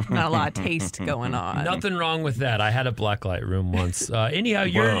 so not a lot of taste going on. Nothing wrong with that. I had a blacklight room once. Anyhow,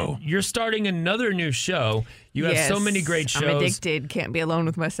 you're starting another new show. You have so many great shows. I'm addicted. Can't be alone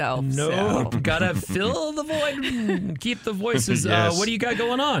with myself. No, so. Gotta fill the void. Keep the voices. Yes. What do you got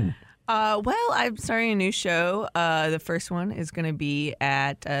going on? Well, I'm starting a new show. The first one is going to be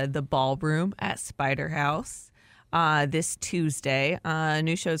at the Ballroom at Spider House this Tuesday.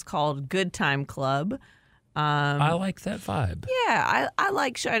 New show is called Good Time Club. I like that vibe. Yeah, I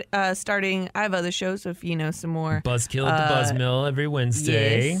like starting. I have other shows with some more Buzzkill at the Buzzmill every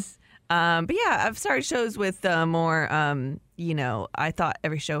Wednesday. Yes. But yeah, I've started shows with more. I thought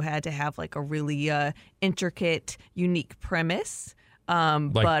every show had to have like a really intricate, unique premise.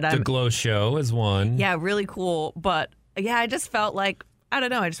 Like the Glow Show is one. Yeah, really cool. But yeah, I just felt like, I don't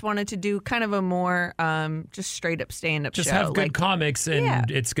know, I just wanted to do kind of a more just straight up stand up show. Just have good comics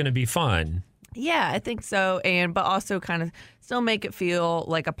and it's going to be fun. Yeah, I think so. But also kind of still make it feel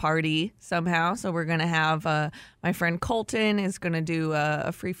like a party somehow. So we're going to have my friend Colton is going to do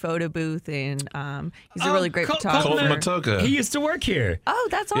a free photo booth, and he's a really great photographer. Colton Matoka. He used to work here. Oh,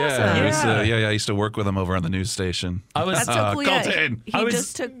 that's awesome. Yeah, I used to work with him over on the news station. That's so cool. Colton. He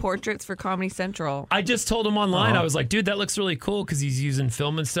just took portraits for Comedy Central. I just told him online, I was like, dude, that looks really cool because he's using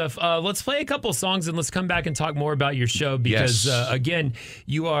film and stuff. Let's play a couple songs and let's come back and talk more about your show because, again,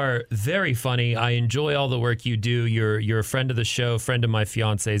 you are very funny. I enjoy all the work you do. You're a friend of the show, friend of my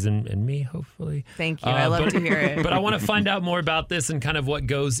fiance's and me, hopefully. Thank you. I love to hear it. But I want to find out more about this and kind of what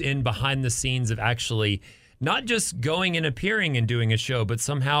goes in behind the scenes of actually not just going and appearing and doing a show, but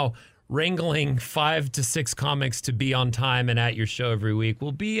somehow wrangling 5 to 6 comics to be on time and at your show every week.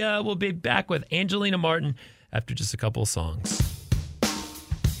 We'll be back with Angelina Martin after just a couple of songs.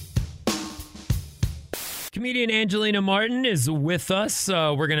 Comedian Angelina Martin is with us.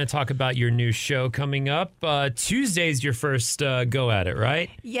 We're going to talk about your new show coming up. Tuesday's your first go at it, right?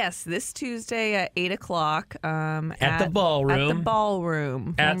 Yes, this Tuesday at 8 o'clock. At the ballroom. At the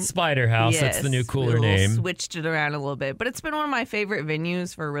ballroom. At Spider House. Yes, That's the new cooler we'll name. Switched it around a little bit. But it's been one of my favorite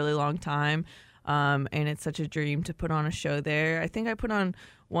venues for a really long time. And it's such a dream to put on a show there. I think I put on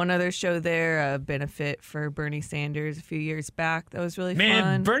one other show there, a benefit for Bernie Sanders a few years back. That was really fun.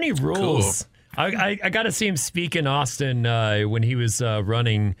 Man, Bernie rules. Cool. I got to see him speak in Austin when he was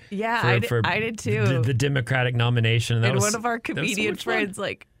running. Yeah, I did too. The Democratic nomination. And one of our comedian friends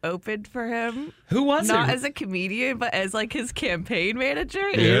opened for him. Who was it? Not as a comedian, but as his campaign manager.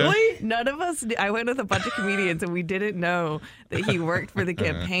 Really? None of us knew. I went with a bunch of comedians and we didn't know that he worked for the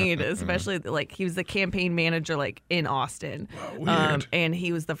campaign, especially he was the campaign manager in Austin. Weird. And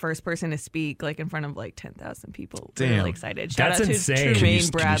he was the first person to speak in front of 10,000 people. Damn. We're really excited. Shout That's out to insane. Tremaine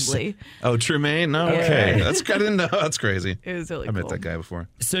Bradley. Tremaine? No, okay. Yeah. I didn't know. That's crazy. It was really I met cool. that guy before.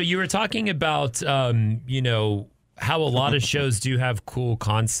 So you were talking about how a lot of shows do have cool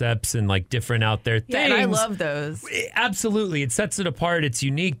concepts and different out there things. Yeah, and I love those. Absolutely. It sets it apart. It's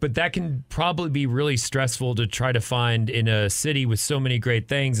unique, but that can probably be really stressful to try to find in a city with so many great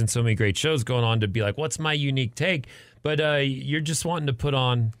things and so many great shows going on to be what's my unique take? But you're just wanting to put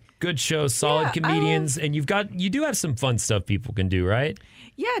on good shows, solid comedians, and you do have some fun stuff people can do, right?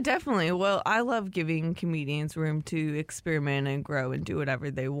 Yeah, definitely. Well, I love giving comedians room to experiment and grow and do whatever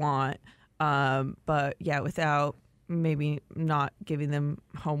they want. But yeah, without maybe not giving them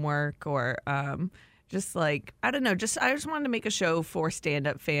homework or I don't know. I just wanted to make a show for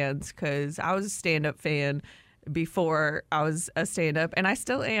stand-up fans because I was a stand-up fan before I was a stand-up, and I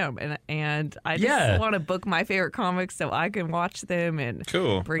still am. And I just want to book my favorite comics so I can watch them and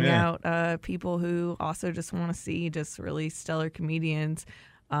bring out people who also just want to see just really stellar comedians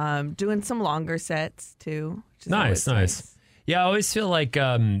doing some longer sets too. Which is nice. Yeah, I always feel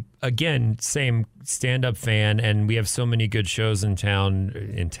again, same stand-up fan, and we have so many good shows in town.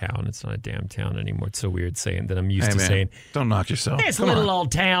 It's not a damn town anymore. It's so weird saying that. I'm used to saying. Don't knock yourself. It's a little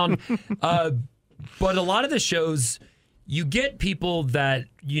old town. But a lot of the shows, you get people that,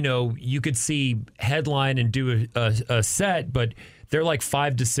 you could see headline and do a set, but they're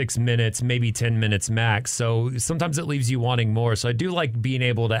 5 to 6 minutes, maybe 10 minutes max. So sometimes it leaves you wanting more. So I do like being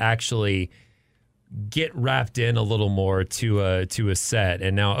able to actually get wrapped in a little more to a set.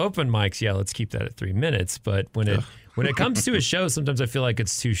 And now open mics, let's keep that at 3 minutes. But when it comes to a show, sometimes I feel like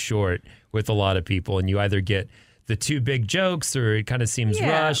it's too short with a lot of people, and you either get the too big jokes, or it kind of seems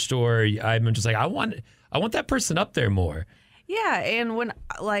rushed, or I'm just I want that person up there more. Yeah, and when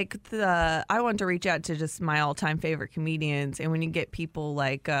I want to reach out to just my all-time favorite comedians, and when you get people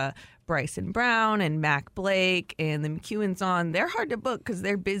like Bryson Brown and Mac Blake and the McEwens on, they're hard to book because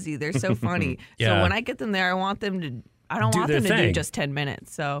they're busy. They're so funny. So when I get them there, I don't want them to do just 10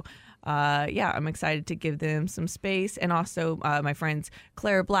 minutes. So I'm excited to give them some space. And also my friends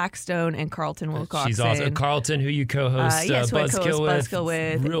Clara Blackstone and Carlton Wilcoxon. She's awesome. Carlton, who you co-host Buzzkill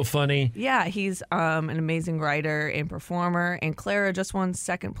with. Real funny. Yeah, he's an amazing writer and performer. And Clara just won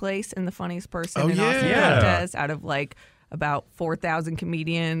second place in the funniest person in Austin contest out of about 4,000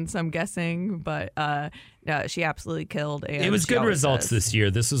 comedians, I'm guessing. But she absolutely killed. And it was good results this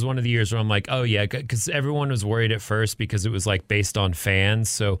year. This was one of the years where I'm because everyone was worried at first because it was based on fans.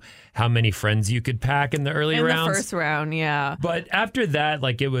 So how many friends you could pack in the early rounds? In the first round, yeah. But after that,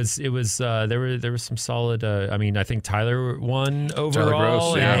 it was there was some solid. I think Tyler won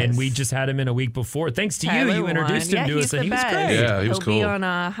overall, and we just had him in a week before. Thanks to Tyler you introduced him to us, and he was great. Yeah, he was cool. He'll be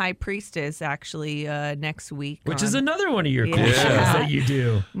on High Priestess actually next week, which is another one of your cool shows that you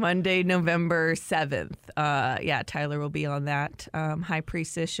do. Monday, November 7th. Tyler will be on that High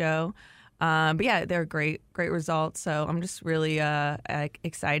Priestess show. But yeah, they're great results. So I'm just really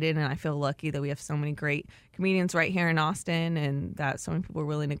excited, and I feel lucky that we have so many great comedians right here in Austin, and that so many people are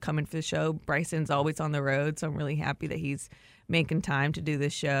willing to come in for the show. Bryson's always on the road, so I'm really happy that he's making time to do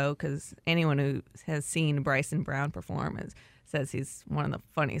this show, because anyone who has seen Bryson Brown perform says he's one of the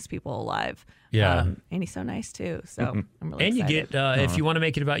funniest people alive. Yeah. And he's so nice too. So I'm really and excited. you get, if you want to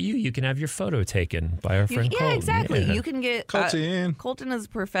make it about you can have your photo taken by our friend Colton. Yeah, exactly. Yeah. You can get Colton. Colton is a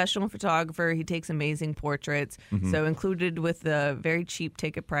professional photographer. He takes amazing portraits. So included with the very cheap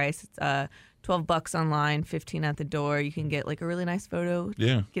ticket price, it's $12 online, $15 at the door. You can get like a really nice photo.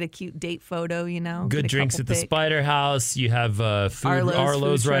 Yeah. Get a cute date photo, you know. Good get a drinks couple at the pic. Spider House. You have Arlo's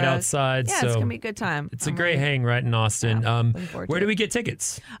food right truck. outside. Yeah, so it's gonna be a good time. It's a great hang right in Austin. looking forward to Where do it. we get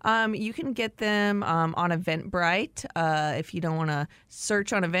tickets? You can get them on Eventbrite. If you don't want to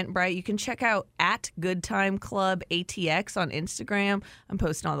search on Eventbrite, you can check out at Good Time Club ATX on Instagram. I'm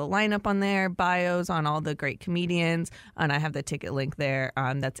posting all the lineup on there, bios on all the great comedians, and I have the ticket link there.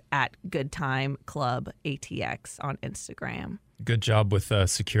 That's at Good Time Club ATX on Instagram. Good job with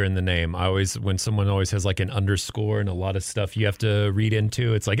securing the name. When someone always has like an underscore and a lot of stuff you have to read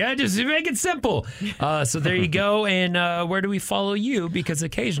into, it's like, just make it simple. So there you go. And where do we follow you? Because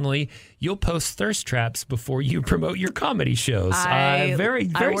occasionally you'll post thirst traps before you promote your comedy shows.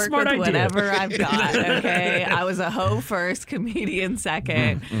 Very I work smart with idea. whatever I've got. Okay, I was a hoe first, comedian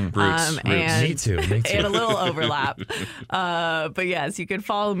second, Roots. and Me too. and a little overlap. But yes, you can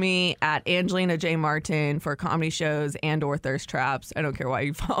follow me at Angelina J. Martin for comedy shows and/or thirst traps. I don't care why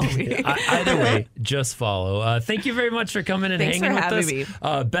you follow me. Either way, just follow. Thank you very much for coming and Thanks hanging for with having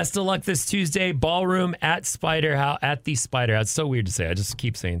us. Best of luck this Tuesday. Ballroom at Spider House, at the Spider House. So weird to say. I just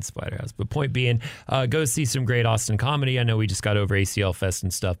keep saying Spider House. But point being, go see some great Austin comedy. I know we just got over ACL Fest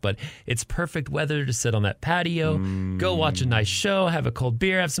and stuff, but it's perfect weather to sit on that patio, go watch a nice show, have a cold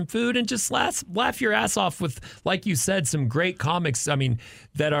beer, have some food, and just laugh your ass off with, like you said, some great comics. I mean,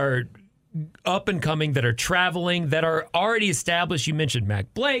 that are up and coming, that are traveling, that are already established. You mentioned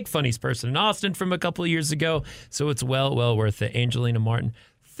Mac Blake, funniest person in Austin from a couple of years ago. So it's well worth it. Angelina Martin,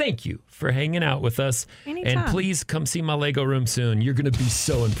 thank you for hanging out with us. Anytime. And please come see my Lego room soon. You're going to be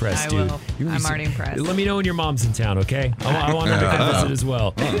so impressed, I dude. will. You're gonna be I'm already impressed. Let me know when your mom's in town, okay? I want her to come visit as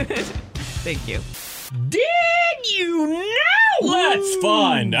well. Thank you. Did you know? Let's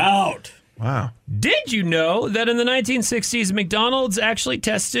find out. Wow. Did you know that in the 1960s, McDonald's actually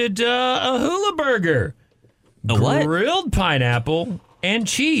tested a hula burger? A what? Grilled pineapple and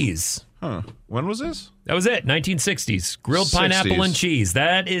cheese. Huh. When was this? That was it, 1960s. Grilled pineapple 60s. and cheese.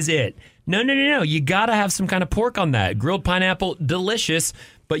 That is it. No. You got to have some kind of pork on that. Grilled pineapple, delicious,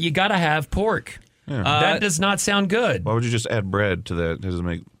 but you got to have pork. Yeah. That does not sound good. Why would you just add bread to that? Does it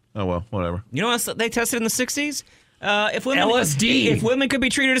make? Oh well, whatever. You know what else they tested in the 60s? If women, LSD. If women could be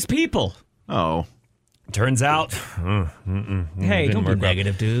treated as people. Oh. Turns out, Hey, don't be work out.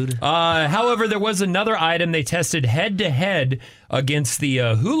 negative, dude. however, there was another item they tested head-to-head against the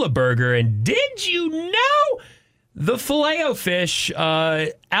hula burger, and did you know the Filet-O-Fish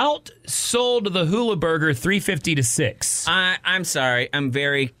outsold the hula burger $3.50 to $6? I'm sorry. I'm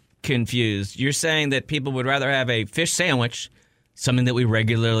very confused. You're saying that people would rather have a fish sandwich, something that we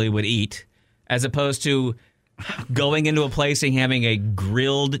regularly would eat, as opposed to going into a place and having a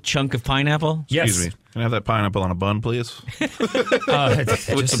grilled chunk of pineapple? Yes. Excuse me. Can I have that pineapple on a bun, please?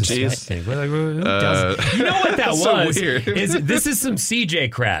 With some cheese. You know what that so was? weird. This is some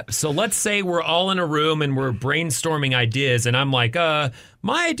CJ crap. So let's say we're all in a room and we're brainstorming ideas, and I'm like,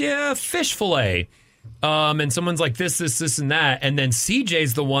 my idea, fish fillet. And someone's like, this, and that. And then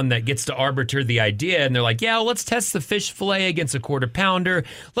CJ's the one that gets to arbiter the idea. And they're like, yeah, well, let's test the fish fillet against a quarter pounder.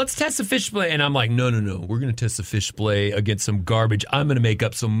 Let's test the fish fillet. And I'm like, no. We're going to test the fish fillet against some garbage I'm going to make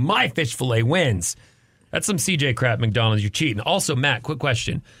up so my fish fillet wins. That's some CJ crap, McDonald's. You're cheating. Also, Matt, quick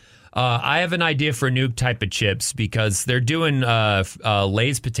question. I have an idea for a new type of chips because they're doing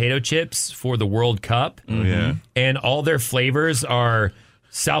Lay's potato chips for the World Cup. Oh, yeah. And all their flavors are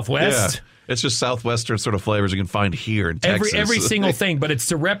Southwest. Yeah. It's just Southwestern sort of flavors you can find here in Texas. Every single thing, but it's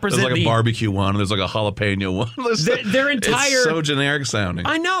to represent There's like a barbecue one. There's like a jalapeno one. Their entire... It's so generic sounding.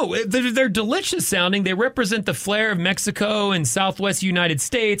 I know. They're delicious sounding. They represent the flair of Mexico and Southwest United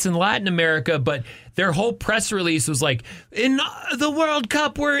States and Latin America, but their whole press release was like, in the World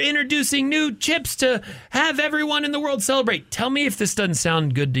Cup, we're introducing new chips to have everyone in the world celebrate. Tell me if this doesn't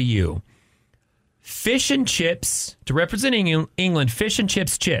sound good to you. Fish and chips, to represent England, fish and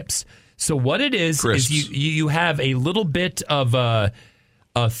chips. So what it is you have a little bit of a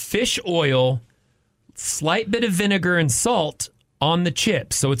fish oil, slight bit of vinegar and salt on the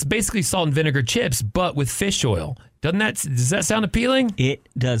chips. So it's basically salt and vinegar chips, but with fish oil. Does that sound appealing? It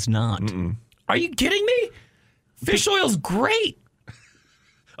does not. Mm-mm. Are you kidding me? Fish oil's great.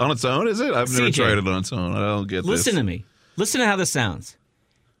 On its own, is it? I've never CJ, tried it on its own. I don't get this. Listen to me. Listen to how this sounds.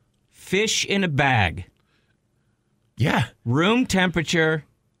 Fish in a bag. Yeah. Room temperature.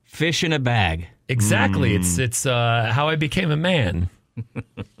 Fish in a bag. Exactly. It's how I became a man.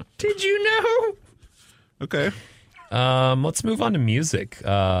 Did you know? Okay. Let's move on to music.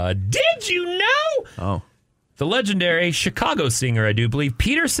 Did you know? Oh. The legendary Chicago singer, I do believe,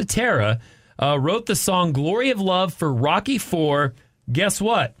 Peter Cetera, wrote the song Glory of Love for Rocky IV. Guess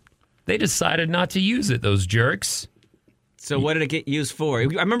what? they decided not to use it, those jerks. So what did it get used for? I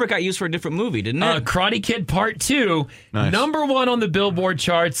remember it got used for a different movie, didn't it? Karate Kid Part 2, Nice. #1 on the Billboard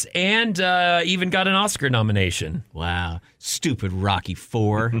charts, and even got an Oscar nomination. Wow. Stupid Rocky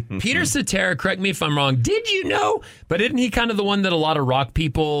IV. Peter Cetera, correct me if I'm wrong, did you know? But isn't he kind of the one that a lot of rock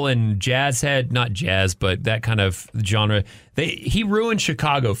people and jazz head, not jazz, but that kind of genre, he ruined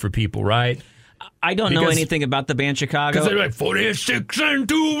Chicago for people, right? I don't know anything about the band Chicago. Because they're like, 46 and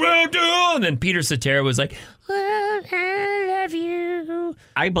 2, and then Peter Cetera was like, well, I love you.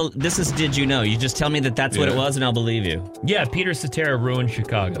 This is Did You Know? You just tell me that's what it was and I'll believe you. Yeah, Peter Cetera ruined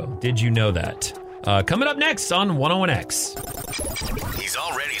Chicago. Did you know that? Coming up next on 101X. He's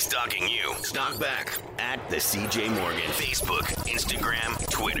already stalking you. Stalk back at the CJ Morgan. Facebook, Instagram,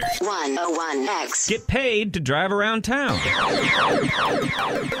 Twitter. 101X. Get paid to drive around town.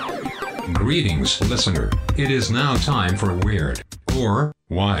 Greetings, listener. It is now time for Weird or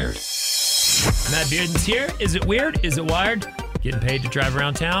Wired. Matt Bearden's here. Is it weird? Is it wired? Getting paid to drive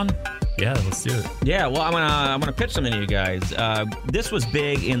around town? Yeah, let's do it. Yeah, well, I'm gonna pitch something to you guys. This was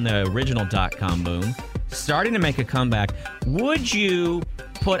big in the original .com boom, starting to make a comeback. Would you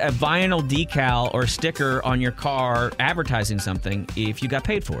put a vinyl decal or sticker on your car advertising something if you got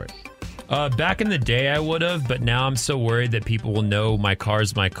paid for it? Back in the day, I would have, but now I'm so worried that people will know my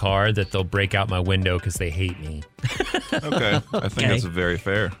car's my car that they'll break out my window because they hate me. Okay, I think that's very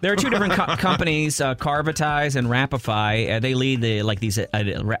fair. There are two different companies, Carvatize and Rapify. They lead these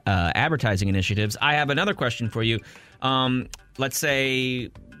advertising initiatives. I have another question for you. Let's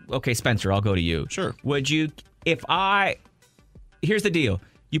say, okay, Spencer, I'll go to you. Sure. Would you, here's the deal.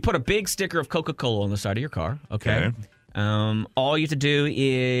 You put a big sticker of Coca-Cola on the side of your car, okay? All you have to do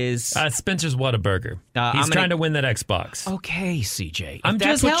is Spencer's Whataburger. He's trying to win that Xbox. Okay, CJ. I'm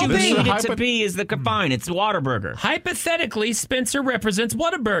that's just what you helping. need it to be is the fine. It's Whataburger. Hypothetically, Spencer represents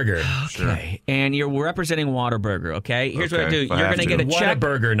Whataburger. Okay, and you're representing Whataburger. Okay, here's what I do. You're going to get a check.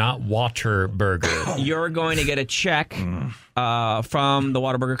 Whataburger, not Waterburger. You're going to get a check from the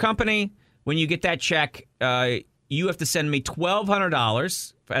Whataburger company. When you get that check, you have to send me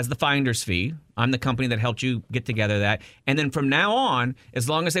 $1,200 as the finder's fee. I'm the company that helped you get together that. And then from now on, as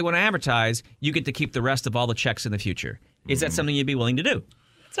long as they want to advertise, you get to keep the rest of all the checks in the future. Is that something you'd be willing to do?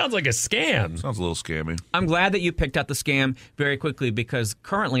 Sounds like a scam. Sounds a little scammy. I'm glad that you picked up the scam very quickly because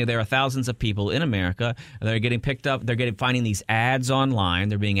currently there are thousands of people in America that are getting picked up. They're finding these ads online.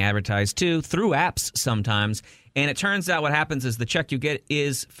 They're being advertised too through apps sometimes. And it turns out what happens is the check you get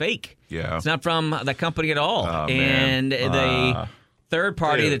is fake. Yeah. It's not from the company at all. Oh, and man. the third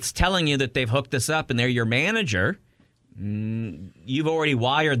party that's telling you that they've hooked this up and they're your manager, you've already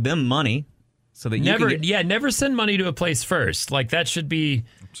wired them money. So that never send money to a place first. Like that should be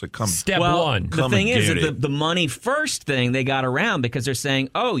step one. The thing is that the money first thing they got around because they're saying,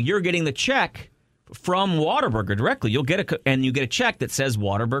 "Oh, you're getting the check from Whataburger directly. You get a check that says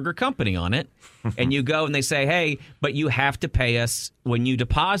Whataburger Company on it, and you go and they say, "Hey, but you have to pay us when you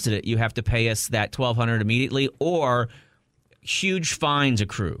deposit it. You have to pay us that $1,200 immediately, or huge fines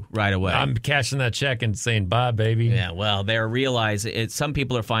accrue right away." I'm cashing that check and saying bye, baby. Yeah, well, they're realizing some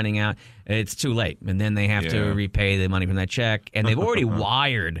people are finding out it's too late, and then they have to repay the money from that check, and they've already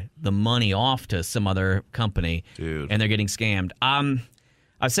wired the money off to some other company, and they're getting scammed.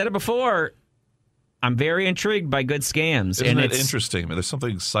 I've said it before. I'm very intrigued by good scams. Isn't it interesting? I mean, there's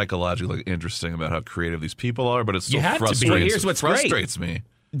something psychologically interesting about how creative these people are, but it still frustrates me.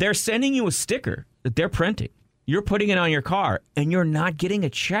 They're sending you a sticker that they're printing. You're putting it on your car, and you're not getting a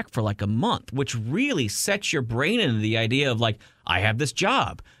check for like a month, which really sets your brain into the idea of like, I have this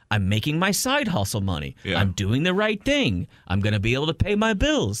job. I'm making my side hustle money. Yeah. I'm doing the right thing. I'm going to be able to pay my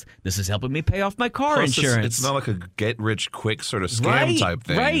bills. This is helping me pay off my car insurance. It's not like a get-rich-quick sort of scam type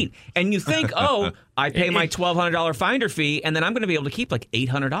thing. Right. And you think, oh, I pay my $1,200 finder fee, and then I'm going to be able to keep like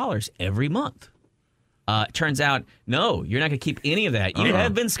 $800 every month. Turns out, no, you're not going to keep any of that. You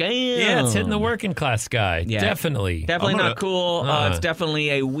have been scammed. Yeah, it's hitting the working class guy. Yeah. Definitely. Definitely not cool. It's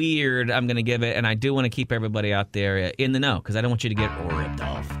definitely a weird, I'm going to give it, and I do want to keep everybody out there in the know because I don't want you to get ripped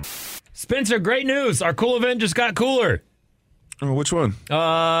off. Spencer, great news. Our cool event just got cooler. Oh, which one?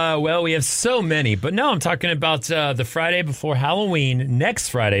 Well, we have so many, but no, I'm talking about the Friday before Halloween, next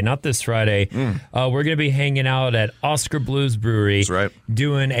Friday, not this Friday. We're going to be hanging out at Oscar Blues Brewery. That's right.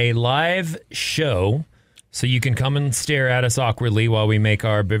 Doing a live show. So you can come and stare at us awkwardly while we make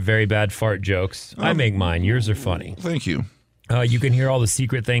our very bad fart jokes. I make mine. Yours are funny. Thank you. You can hear all the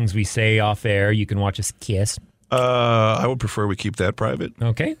secret things we say off air. You can watch us kiss. I would prefer we keep that private.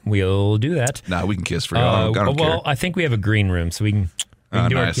 Okay, we'll do that. Nah, we can kiss for you. I think we have a green room, so we can We can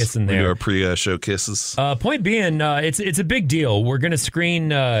do our nice. kissing We there. do our pre-show kisses. Point being, it's a big deal. We're going to screen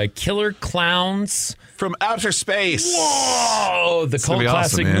Killer Clowns from Outer Space. Whoa! The cult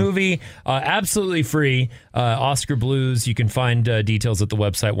classic movie. Absolutely free. Oscar Blues. You can find details at the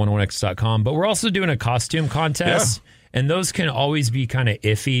website 101x.com. But we're also doing a costume contest. Yeah. And those can always be kind of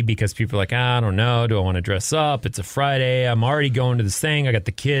iffy because people are like, I don't know. Do I want to dress up? It's a Friday. I'm already going to this thing. I got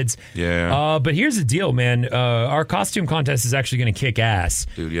the kids. Yeah. But here's the deal, man. Our costume contest is actually going to kick ass.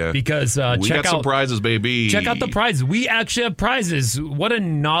 Dude, yeah. Because we check got some out prizes, baby. Check out the prizes. We actually have prizes. What a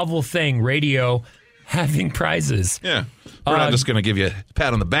novel thing, radio having prizes. Yeah. We're not just going to give you a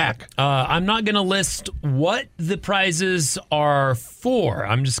pat on the back. I'm not going to list what the prizes are for.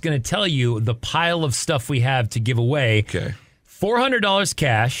 I'm just going to tell you the pile of stuff we have to give away. Okay. $400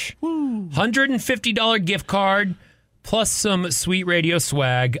 cash, $150 gift card, plus some sweet radio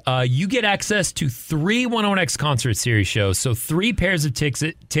swag. You get access to 3 101X Concert Series shows. So 3 pairs of tickets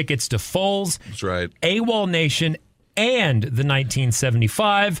to Foles, That's right. AWOL Nation, and the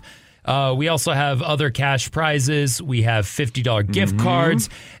 1975. We also have other cash prizes. We have $50 gift cards.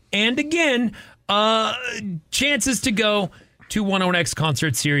 And again, chances to go to 101X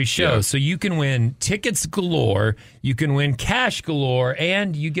Concert Series shows. Yeah. So you can win tickets galore, you can win cash galore,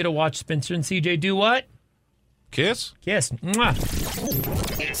 and you get to watch Spencer and CJ do what? Kiss? Kiss. Mwah.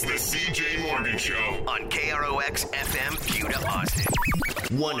 It's the CJ Morgan Show on KROX FM, Buda, Austin.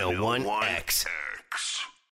 101X.